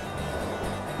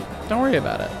 Don't worry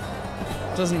about it.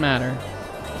 It doesn't matter.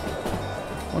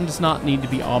 One does not need to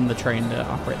be on the train to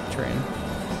operate the train.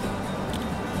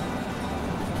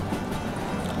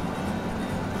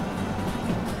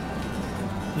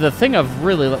 The thing of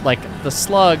really, like, the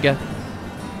Slug,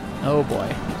 oh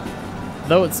boy.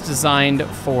 Though it's designed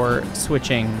for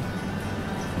switching,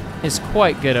 is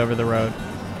quite good over the road.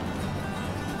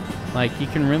 Like, you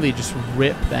can really just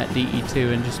rip that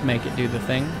DE2 and just make it do the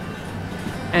thing.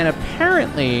 And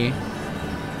apparently,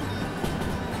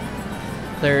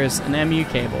 there's an MU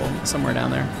cable somewhere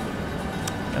down there.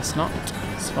 Guess not.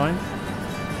 It's fine.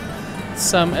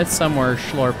 It's somewhere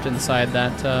schlorped inside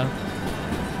that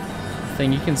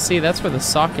thing. You can see that's where the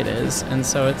socket is, and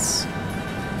so it's...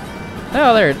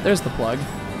 Oh, there's the plug.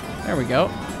 There we go.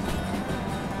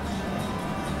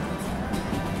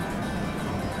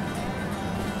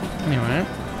 Anyway,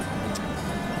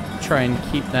 try and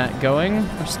keep that going.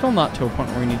 We're still not to a point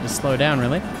where we need to slow down,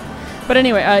 really. But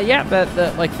anyway, yeah,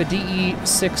 like the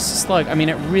DE6 Slug, I mean,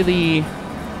 it really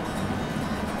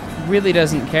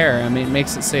doesn't care. I mean, it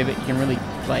makes it say that you can really,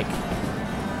 like,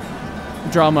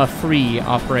 drama-free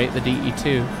operate the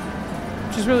DE2,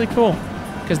 which is really cool,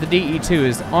 because the DE2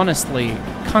 is honestly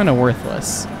kind of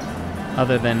worthless,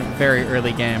 other than very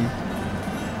early game.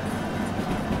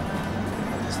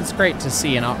 So it's great to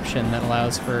see an option that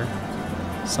allows for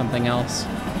something else.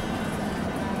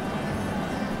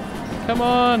 Come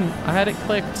on! I had it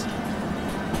clicked.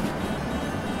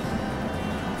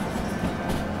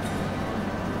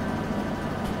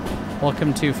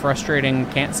 Welcome to frustrating,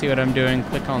 can't see what I'm doing,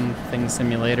 click on Thing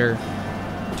Simulator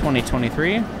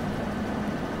 2023.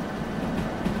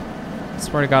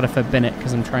 Swear to God if I've been it,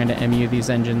 because I'm trying to MU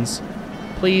these engines.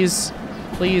 Please,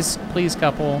 please, please,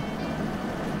 couple.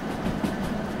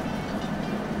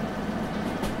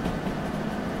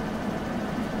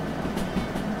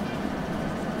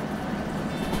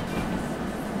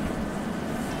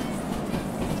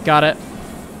 Got it.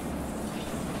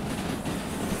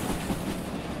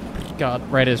 God,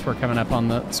 right as we're coming up on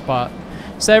the spot.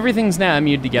 So everything's now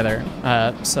MU'd together,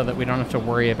 so that we don't have to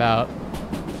worry about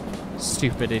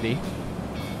stupidity.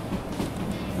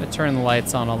 I'm gonna turn the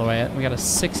lights on all the way. We got a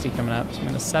 60 coming up, so I'm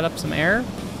gonna set up some air.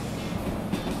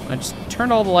 I just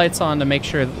turned all the lights on to make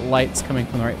sure that the light's coming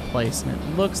from the right place, and it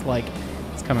looks like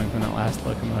it's coming from that last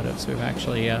locomotive, so we've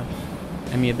actually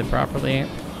MU'd them properly.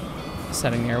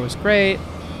 Setting the air was great.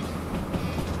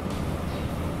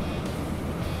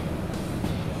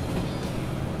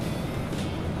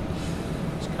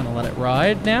 Let it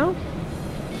ride now.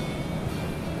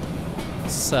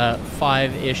 It's a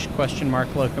 5-ish question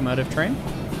mark locomotive train.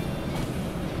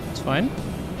 It's fine.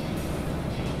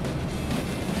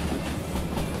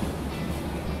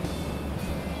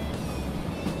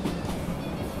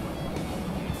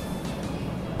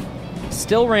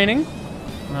 Still raining.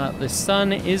 The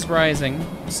sun is rising,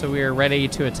 so we are ready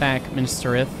to attack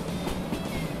Minsterith.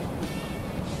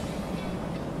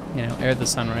 You know, ere the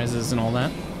sun rises and all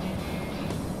that.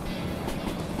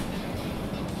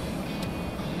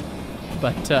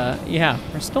 But, yeah,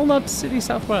 we're still not City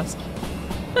Southwest.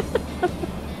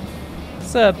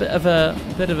 It's a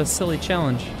bit of a silly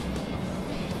challenge.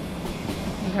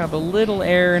 Grab a little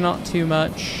air, not too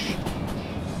much.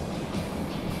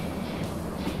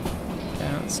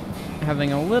 That's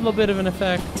having a little bit of an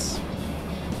effect.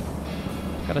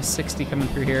 Got a 60 coming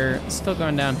through here. Still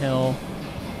going downhill.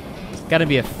 It's got to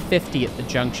be a 50 at the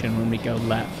junction when we go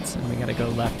left. And we got to go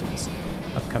left at this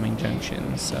upcoming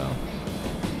junction, so...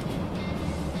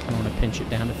 I want to pinch it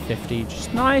down to 50,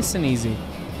 just nice and easy.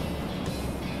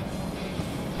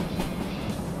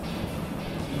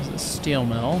 There's a steel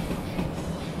mill.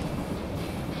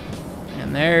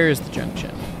 And there's the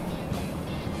junction.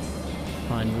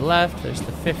 On the left, there's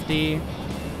the 50.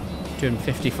 Doing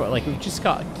 50 foot, like we've just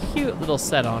got a cute little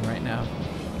set on right now.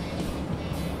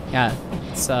 Yeah,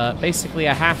 it's basically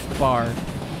a half bar.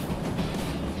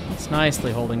 It's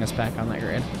nicely holding us back on that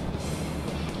grid.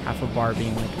 Half a bar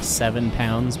being like 7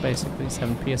 pounds, basically,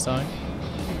 7 PSI.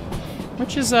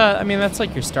 Which is, I mean, that's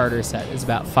like your starter set is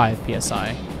about 5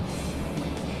 PSI.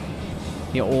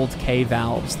 the old K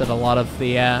valves that a lot of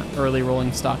the early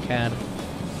rolling stock had.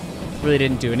 Really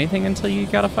didn't do anything until you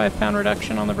got a 5-pound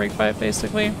reduction on the brake pipe,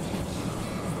 basically.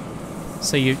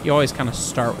 So you always kind of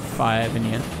start with 5 and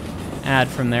you add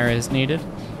from there as needed.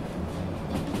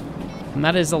 And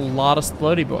that is a lot of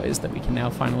splody boys that we can now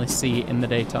finally see in the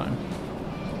daytime.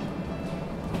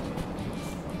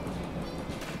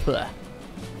 Blech.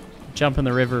 Jump in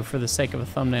the river for the sake of a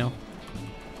thumbnail.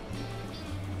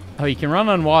 Oh, you can run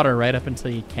on water right up until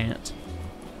you can't.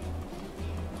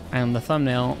 And the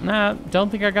thumbnail, nah, don't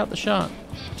think I got the shot.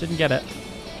 Didn't get it.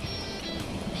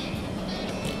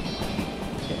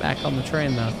 Get back on the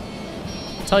train though.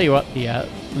 Tell you what, the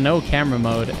no camera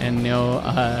mode and no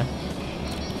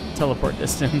teleport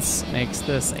distance makes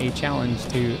this a challenge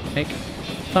to make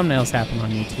thumbnails happen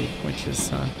on YouTube, which is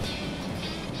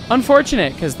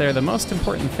unfortunate because they're the most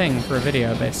important thing for a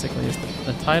video, basically, is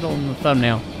the title and the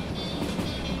thumbnail.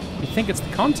 You think it's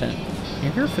the content.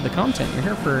 You're here for the content. You're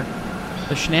here for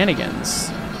the shenanigans,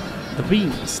 the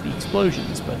beams, the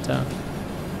explosions, but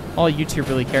all YouTube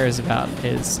really cares about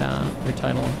is your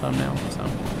title and thumbnail, so.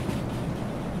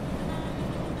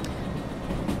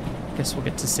 Guess we'll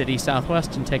get to City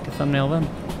Southwest and take a thumbnail then.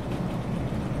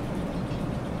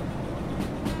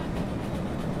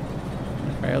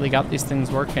 I barely got these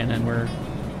things working and we're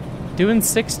doing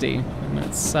 60, and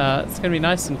it's gonna be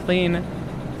nice and clean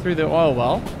through the oil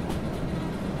well.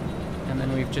 And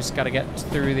then we've just got to get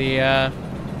through the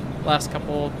last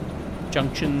couple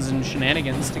junctions and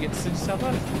shenanigans to get to City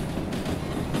Southwest.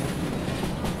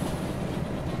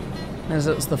 As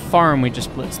it's the farm we just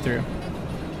blitzed through.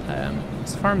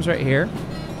 This farm's right here.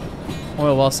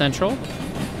 Oil well central.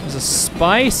 There's a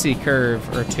spicy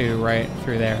curve or two right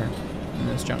through there in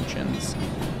those junctions.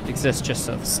 It exists just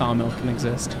so the sawmill can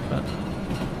exist, but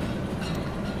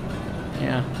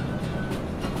yeah.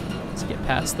 Let's get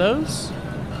past those.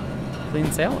 Clean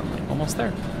sailing, like almost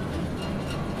there.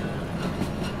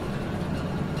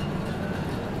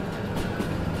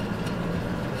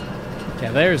 Okay,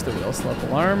 there's the wheel slip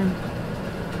alarm.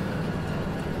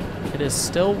 It is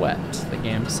still wet, the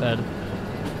game said.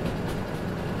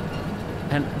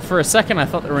 And for a second I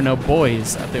thought there were no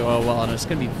boys at the oil well, and I was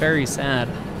gonna be very sad.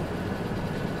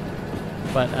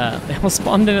 But they all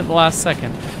spawned in at the last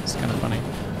second. It's kind of funny.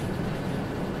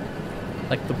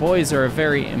 Like, the boys are a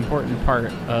very important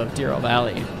part of Deer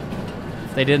Valley.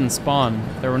 If they didn't spawn,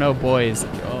 if there were no boys,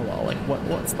 oh well, like,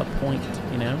 what's the point,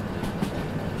 you know?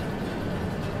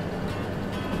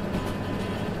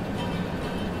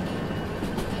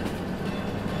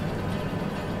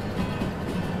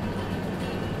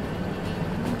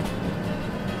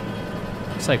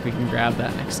 Looks like we can grab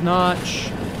that next notch.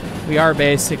 We are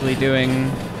basically doing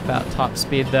about top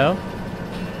speed, though.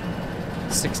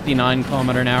 69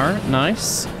 kilometer an hour,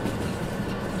 nice.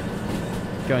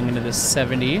 Going into this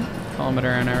 70 kilometer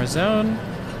an hour zone.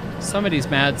 Somebody's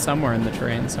mad somewhere in the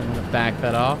train, so I'm gonna back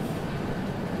that off.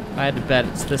 I had to bet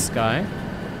it's this guy.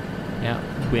 Yeah,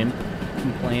 wimp,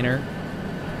 complainer.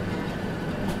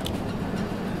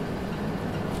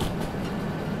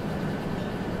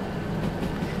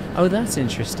 Oh, that's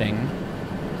interesting.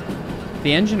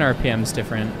 The engine RPM's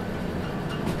different.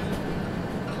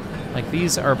 Like,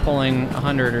 these are pulling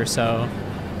 100 or so,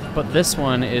 but this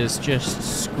one is just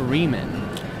screaming.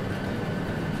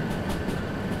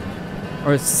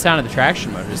 Or it's the sound of the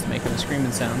traction motors making the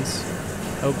screaming sounds.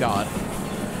 Oh god.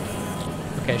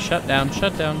 Okay, shut down,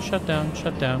 shut down, shut down,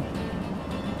 shut down.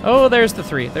 Oh, there's the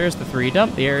 3. There's the 3.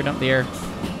 Dump the air, dump the air.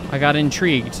 I got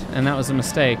intrigued, and that was a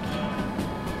mistake.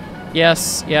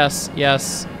 Yes, yes,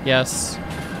 yes, yes.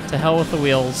 To hell with the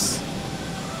wheels.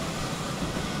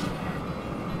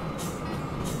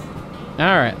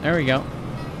 Alright, there we go.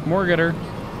 More gooder.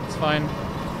 It's fine.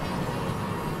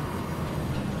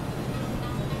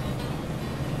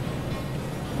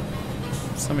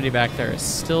 Somebody back there is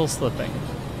still slipping.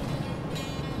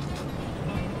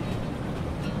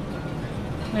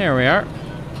 There we are.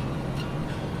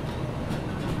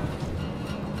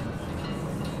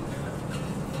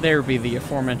 There be the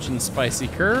aforementioned spicy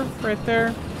curve right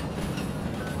there.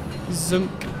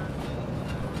 Zunk.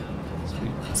 So we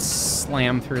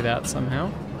slam through that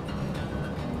somehow.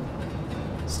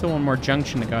 Still one more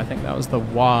junction to go. I think that was the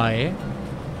Y.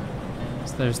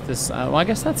 So there's this, well, I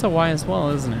guess that's a Y as well,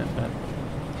 isn't it? But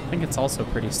I think it's also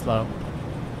pretty slow.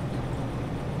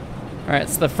 Alright,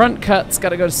 so the front cut's got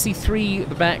to go to C3,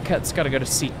 the back cut's got to go to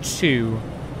C2.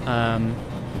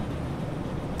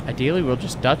 Ideally, we'll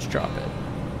just Dutch drop it.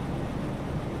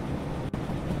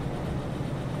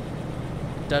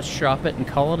 Dutch drop it and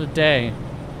call it a day.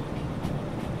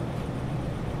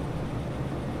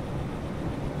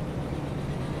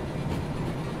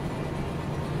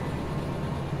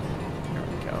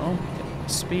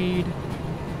 speed.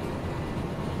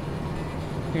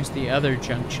 Here's the other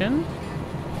junction.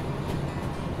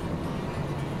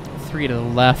 3 to the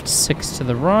left, 6 to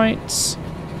the right. So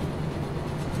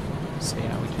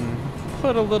yeah, we can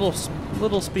put a little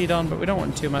speed on, but we don't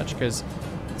want too much because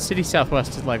City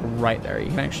Southwest is like right there. You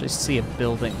can actually see a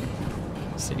building,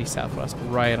 City Southwest,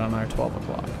 right on our 12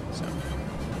 o'clock. So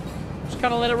just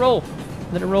gotta let it roll.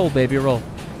 Let it roll, baby, roll.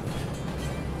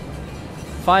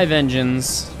 5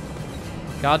 engines.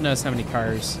 God knows how many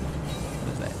cars.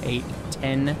 What is that, 8,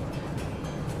 10?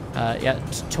 Yeah,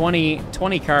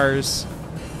 20 cars.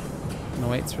 And the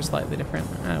weights were slightly different.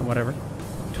 Whatever.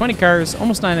 20 cars,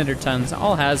 almost 900 tons,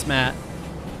 all hazmat,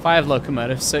 5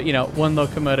 locomotives. So, you know, 1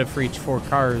 locomotive for each 4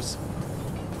 cars.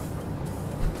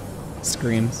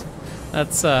 Screams.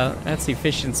 That's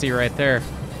efficiency right there.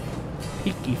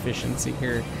 Peak efficiency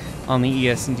here on the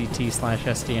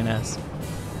ES&DT/SDNS.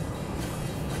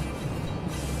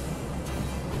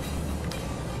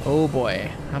 Oh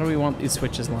boy, how do we want these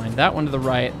switches lined? That one to the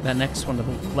right, that next one to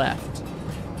the left.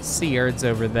 Searyard's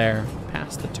over there,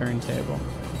 past the turntable.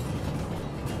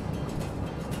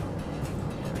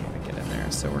 We're gonna get in there,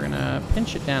 so we're gonna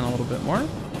pinch it down a little bit more.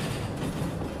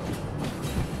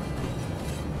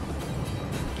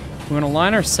 We want to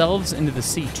line ourselves into the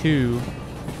C2,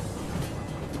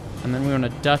 and then we want to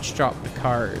Dutch drop the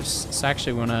cars. So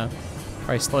actually we want to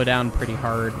probably slow down pretty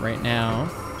hard right now.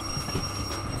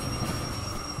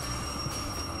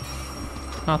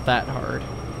 Not that hard.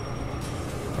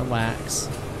 Relax.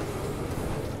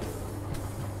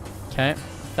 Okay,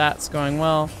 that's going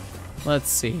well. Let's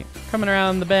see. Coming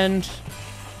around the bend.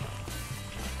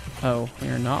 Oh, we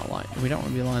are not lined. We don't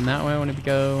want to be lined that way. I want to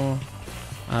go...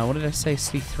 what did I say?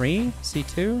 C3?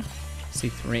 C2?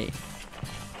 C3.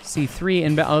 C3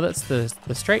 inbound. Oh, that's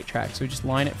the straight track. So we just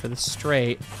line it for the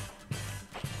straight.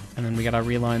 And then we gotta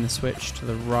reline the switch to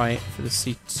the right for the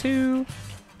C2.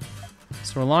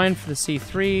 So we're lined for the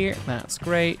C3. That's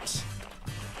great.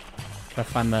 Gotta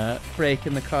find the brake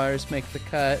in the cars, make the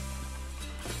cut.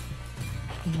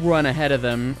 Run ahead of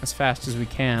them as fast as we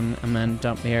can, and then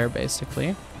dump the air,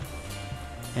 basically.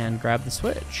 And grab the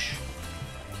switch.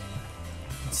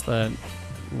 It's the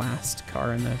last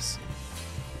car in this.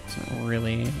 Doesn't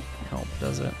really help,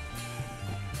 does it?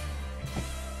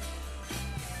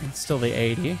 It's still the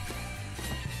 80.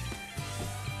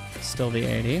 Still the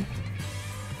 80.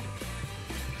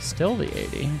 Still the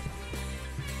 80.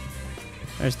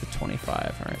 There's the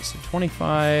 25. Alright, so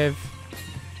 25,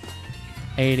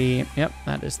 80. Yep,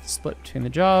 that is the split between the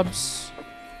jobs.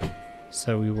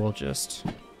 So we will just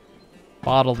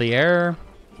bottle the air.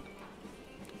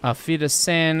 Auf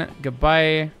Wiedersehen,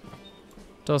 goodbye,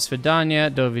 do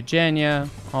svidania, do widzenia,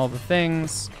 all the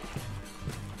things.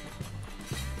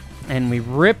 And we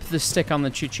rip the stick on the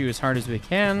choo-choo as hard as we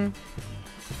can.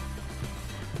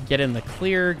 Get in the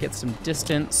clear, get some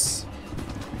distance.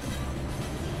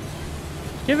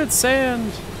 Give it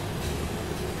sand.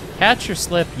 Catch or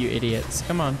slip, you idiots.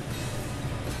 Come on.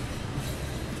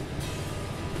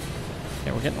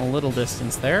 Okay, we're getting a little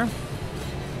distance there.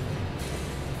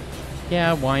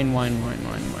 Yeah, whine,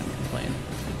 complain.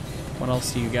 What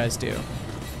else do you guys do?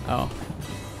 Oh.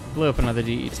 Blew up another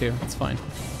DE2. That's fine.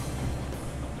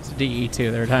 It's a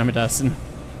DE2. They're a dime a dozen.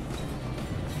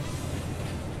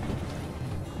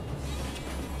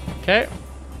 Okay.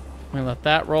 We let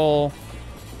that roll.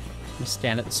 Just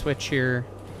stand at the switch here.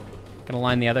 Gonna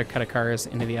line the other cut of cars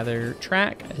into the other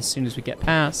track as soon as we get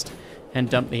past and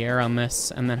dump the air on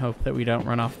this, and then hope that we don't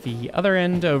run off the other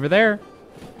end over there.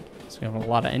 So we have a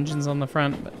lot of engines on the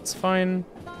front, but it's fine.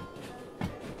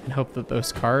 And hope that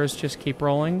those cars just keep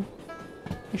rolling.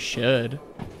 You should.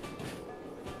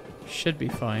 Should be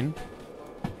fine.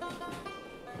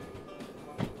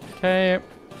 Okay.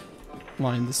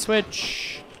 Line the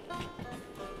switch.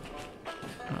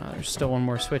 There's still one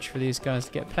more switch for these guys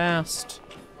to get past.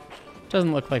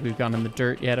 Doesn't look like we've gone in the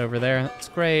dirt yet over there. That's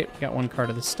great. We got one car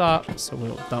to the stop, so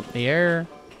we'll dump the air.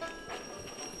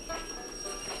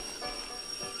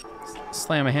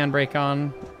 Slam a handbrake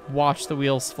on. Watch the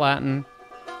wheels flatten.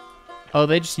 Oh,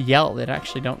 they just yell. They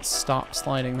actually don't stop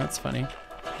sliding. That's funny.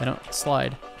 They don't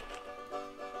slide.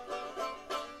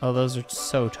 Oh, those are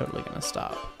so totally gonna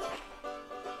stop.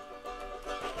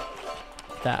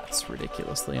 That's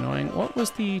ridiculously annoying. What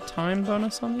was the time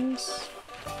bonus on these?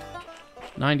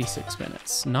 96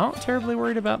 minutes. Not terribly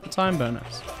worried about the time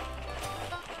bonus.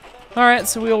 Alright,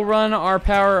 so we'll run our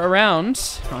power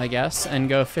around, I guess, and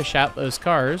go fish out those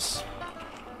cars.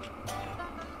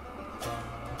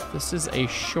 This is a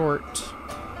short,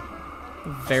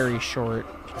 very short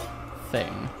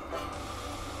thing.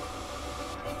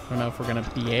 I don't know if we're going to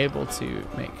be able to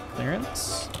make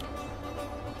clearance.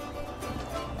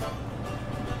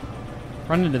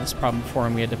 run into this problem before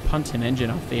and we had to punt an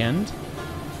engine off the end.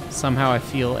 Somehow I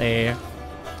feel a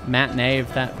matinee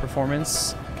of that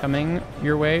performance coming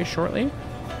your way shortly.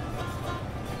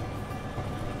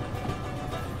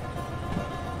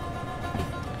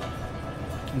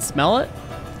 I can smell it.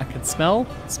 I can smell.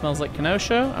 It smells like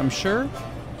Kenosha, I'm sure.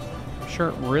 I'm sure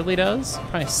it really does.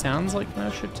 Probably sounds like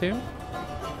Kenosha too.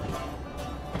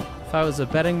 If I was a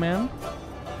betting man.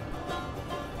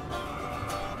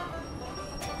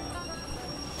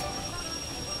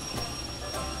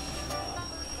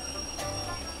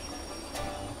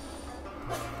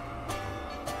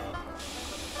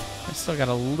 I still got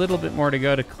a little bit more to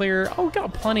go to clear. Oh,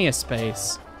 got plenty of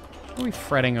space. What are we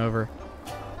fretting over?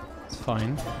 It's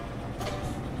fine.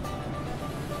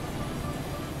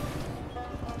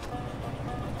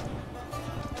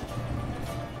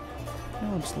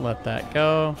 I'll just let that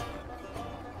go.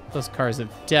 Those cars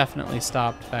have definitely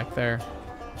stopped back there.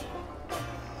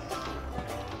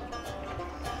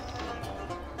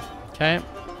 Okay.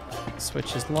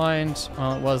 Switch is lined.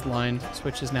 Well, it was lined.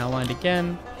 Switch is now lined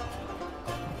again.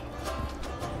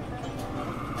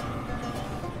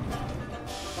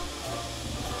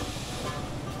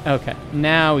 Okay,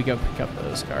 now we go pick up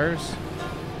those cars.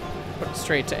 Put it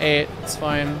straight to 8, it's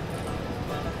fine.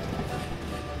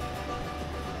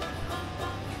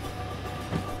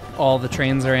 All the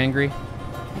trains are angry.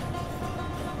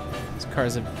 These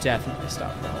cars have definitely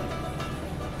stopped rolling.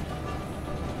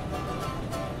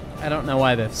 I don't know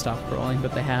why they've stopped rolling,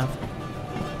 but they have.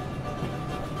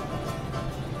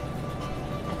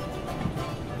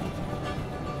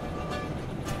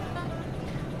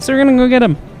 So we're gonna go get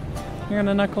him. You're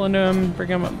gonna knuckle into him, bring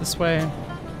him up this way.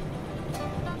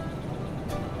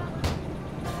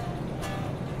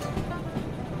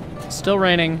 Still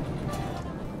raining.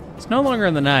 It's no longer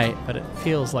in the night, but it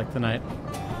feels like the night.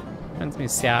 Reminds me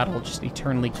of Seattle, just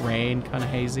eternally gray and kind of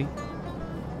hazy.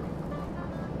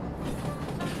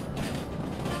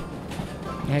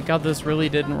 Yeah, God, this really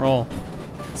didn't roll.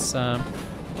 It's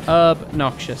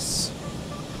obnoxious.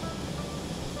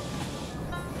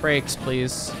 Brakes,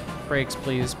 please. Brakes,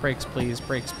 please. Brakes, please.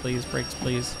 Brakes, please. Brakes,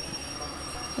 please.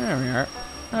 There we are.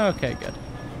 Okay, good.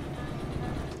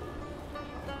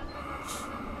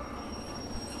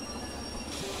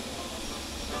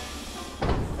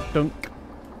 Dunk.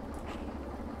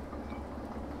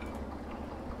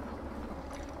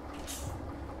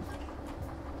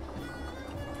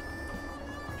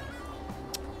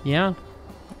 Yeah.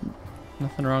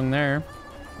 Nothing wrong there.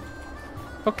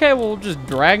 Okay, well, we'll just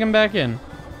drag him back in.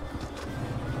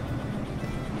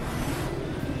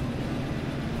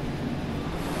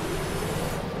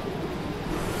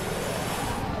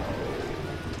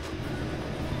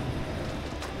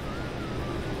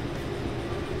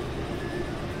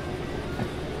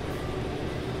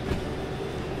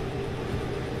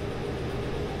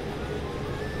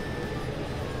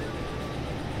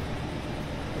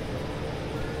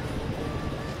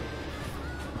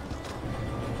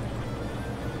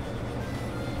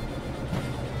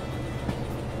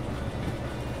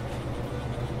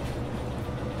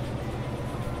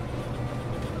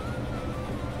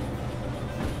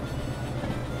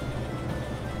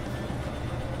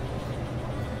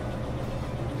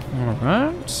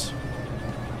 Alright.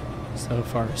 So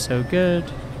far, so good.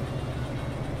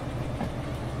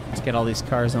 Let's get all these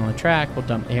cars on the track. We'll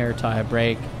dump the air, tie a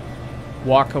brake,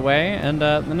 walk away, and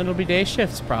then it'll be day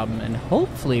shift's problem. And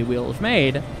hopefully we'll have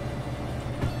made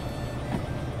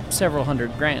several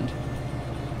hundred grand.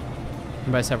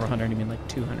 And by several hundred, I mean like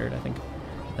 200, I think.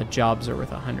 The jobs are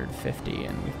worth 150,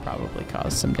 and we've probably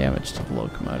caused some damage to the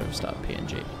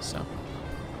locomotive.png, so.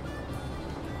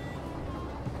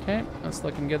 Okay, that's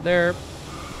looking good there.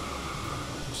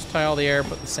 Just tie all the air,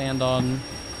 put the sand on.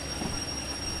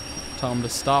 Tell them to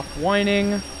stop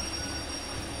whining.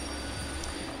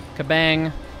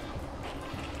 Kabang.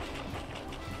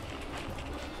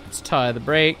 Let's tie the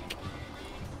brake.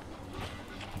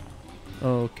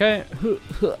 Okay.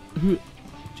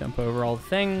 Jump over all the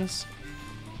things.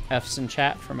 F's in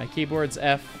chat for my keyboards.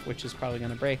 F, which is probably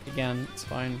going to break again. It's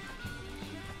fine.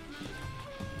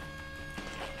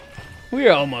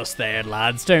 We're almost there,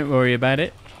 lads. Don't worry about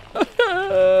it.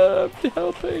 I'm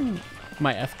helping.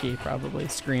 My F key, probably.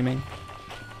 Screaming.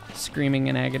 Screaming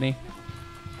in agony.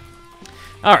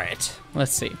 All right.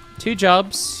 Let's see. 2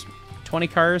 jobs. 20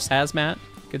 cars. Hazmat.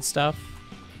 Good stuff.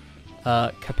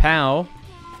 Kapow.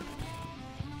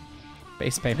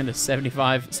 Base payment is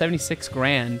 76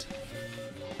 grand.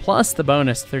 Plus the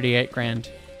bonus, 38 grand.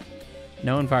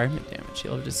 No environment damage.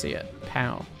 You'll have to see it.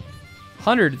 Pow.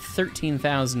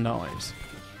 $113,000.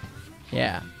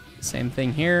 Yeah, same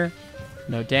thing here.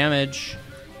 No damage.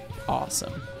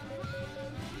 Awesome.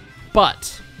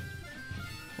 But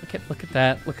look at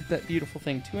that. Look at that beautiful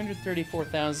thing.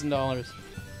 $234,000.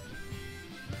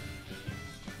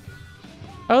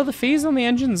 Oh, the fees on the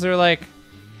engines are like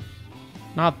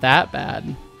not that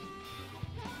bad.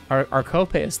 Our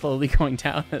copay is slowly going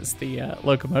down as the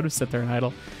locomotives sit there and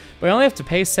idle. We only have to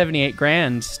pay 78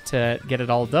 grand to get it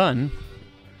all done.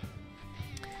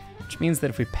 Which means that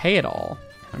if we pay it all,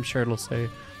 I'm sure it'll say,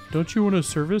 "Don't you want to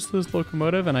service this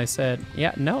locomotive?" And I said,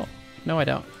 "Yeah, no, I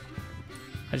don't.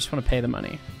 I just want to pay the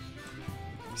money."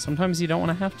 Sometimes you don't want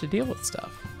to have to deal with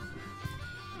stuff.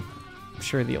 I'm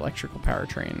sure the electrical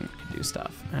powertrain could do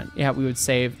stuff. And yeah, we would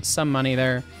save some money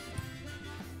there.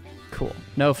 Cool.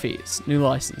 No fees. New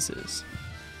licenses.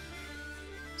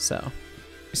 So,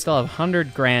 we still have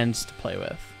 100 grand to play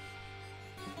with.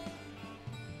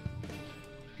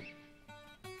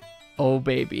 Oh,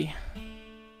 baby.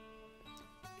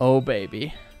 Oh,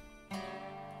 baby.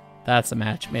 That's a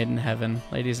match made in heaven,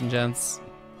 ladies and gents.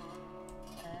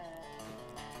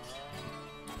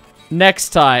 Next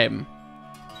time,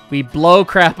 we blow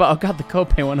crap out. Oh, God, the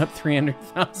copay went up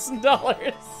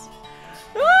 $300,000.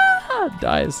 Ah,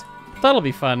 dies. That'll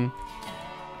be fun.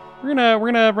 We're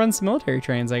gonna run some military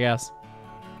trains, I guess.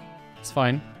 It's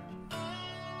fine.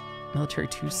 Military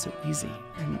 2 is so easy.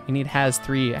 And we need has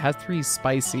 3. Has 3 is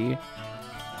spicy.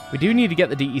 We do need to get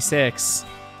the DE6.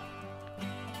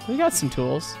 We got some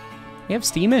tools. We have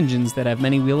steam engines that have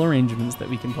many wheel arrangements that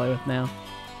we can play with now.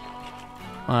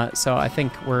 So I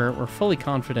think we're fully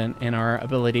confident in our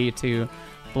ability to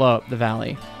blow up the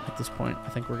valley at this point. I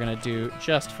think we're gonna do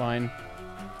just fine.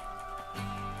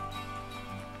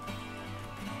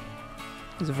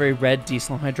 There's a very red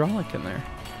diesel hydraulic in there.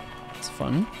 It's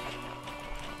fun.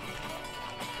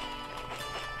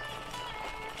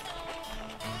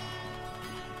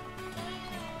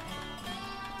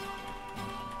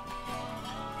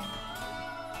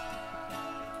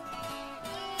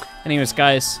 Anyways,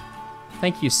 guys,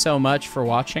 thank you so much for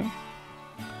watching.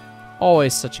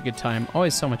 Always such a good time.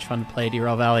 Always so much fun to play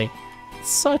Derail Valley.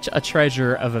 Such a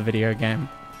treasure of a video game.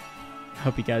 I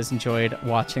hope you guys enjoyed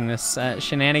watching this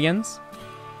shenanigans.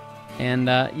 And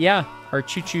yeah, our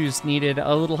choo-choos needed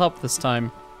a little help this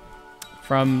time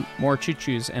from more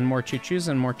choo-choos and more choo-choos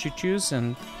and more choo-choos.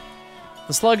 And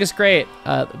the Slug is great,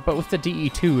 but with the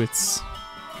DE2, it's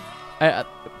a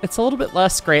little bit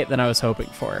less great than I was hoping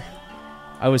for.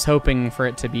 I was hoping for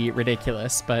it to be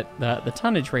ridiculous, but the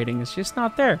tonnage rating is just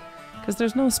not there because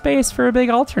there's no space for a big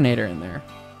alternator in there.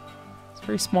 It's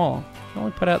very small. You can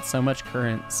only put out so much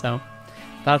current, so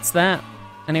that's that.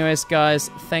 Anyways, guys,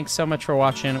 thanks so much for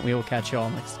watching. We will catch you all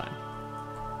next time.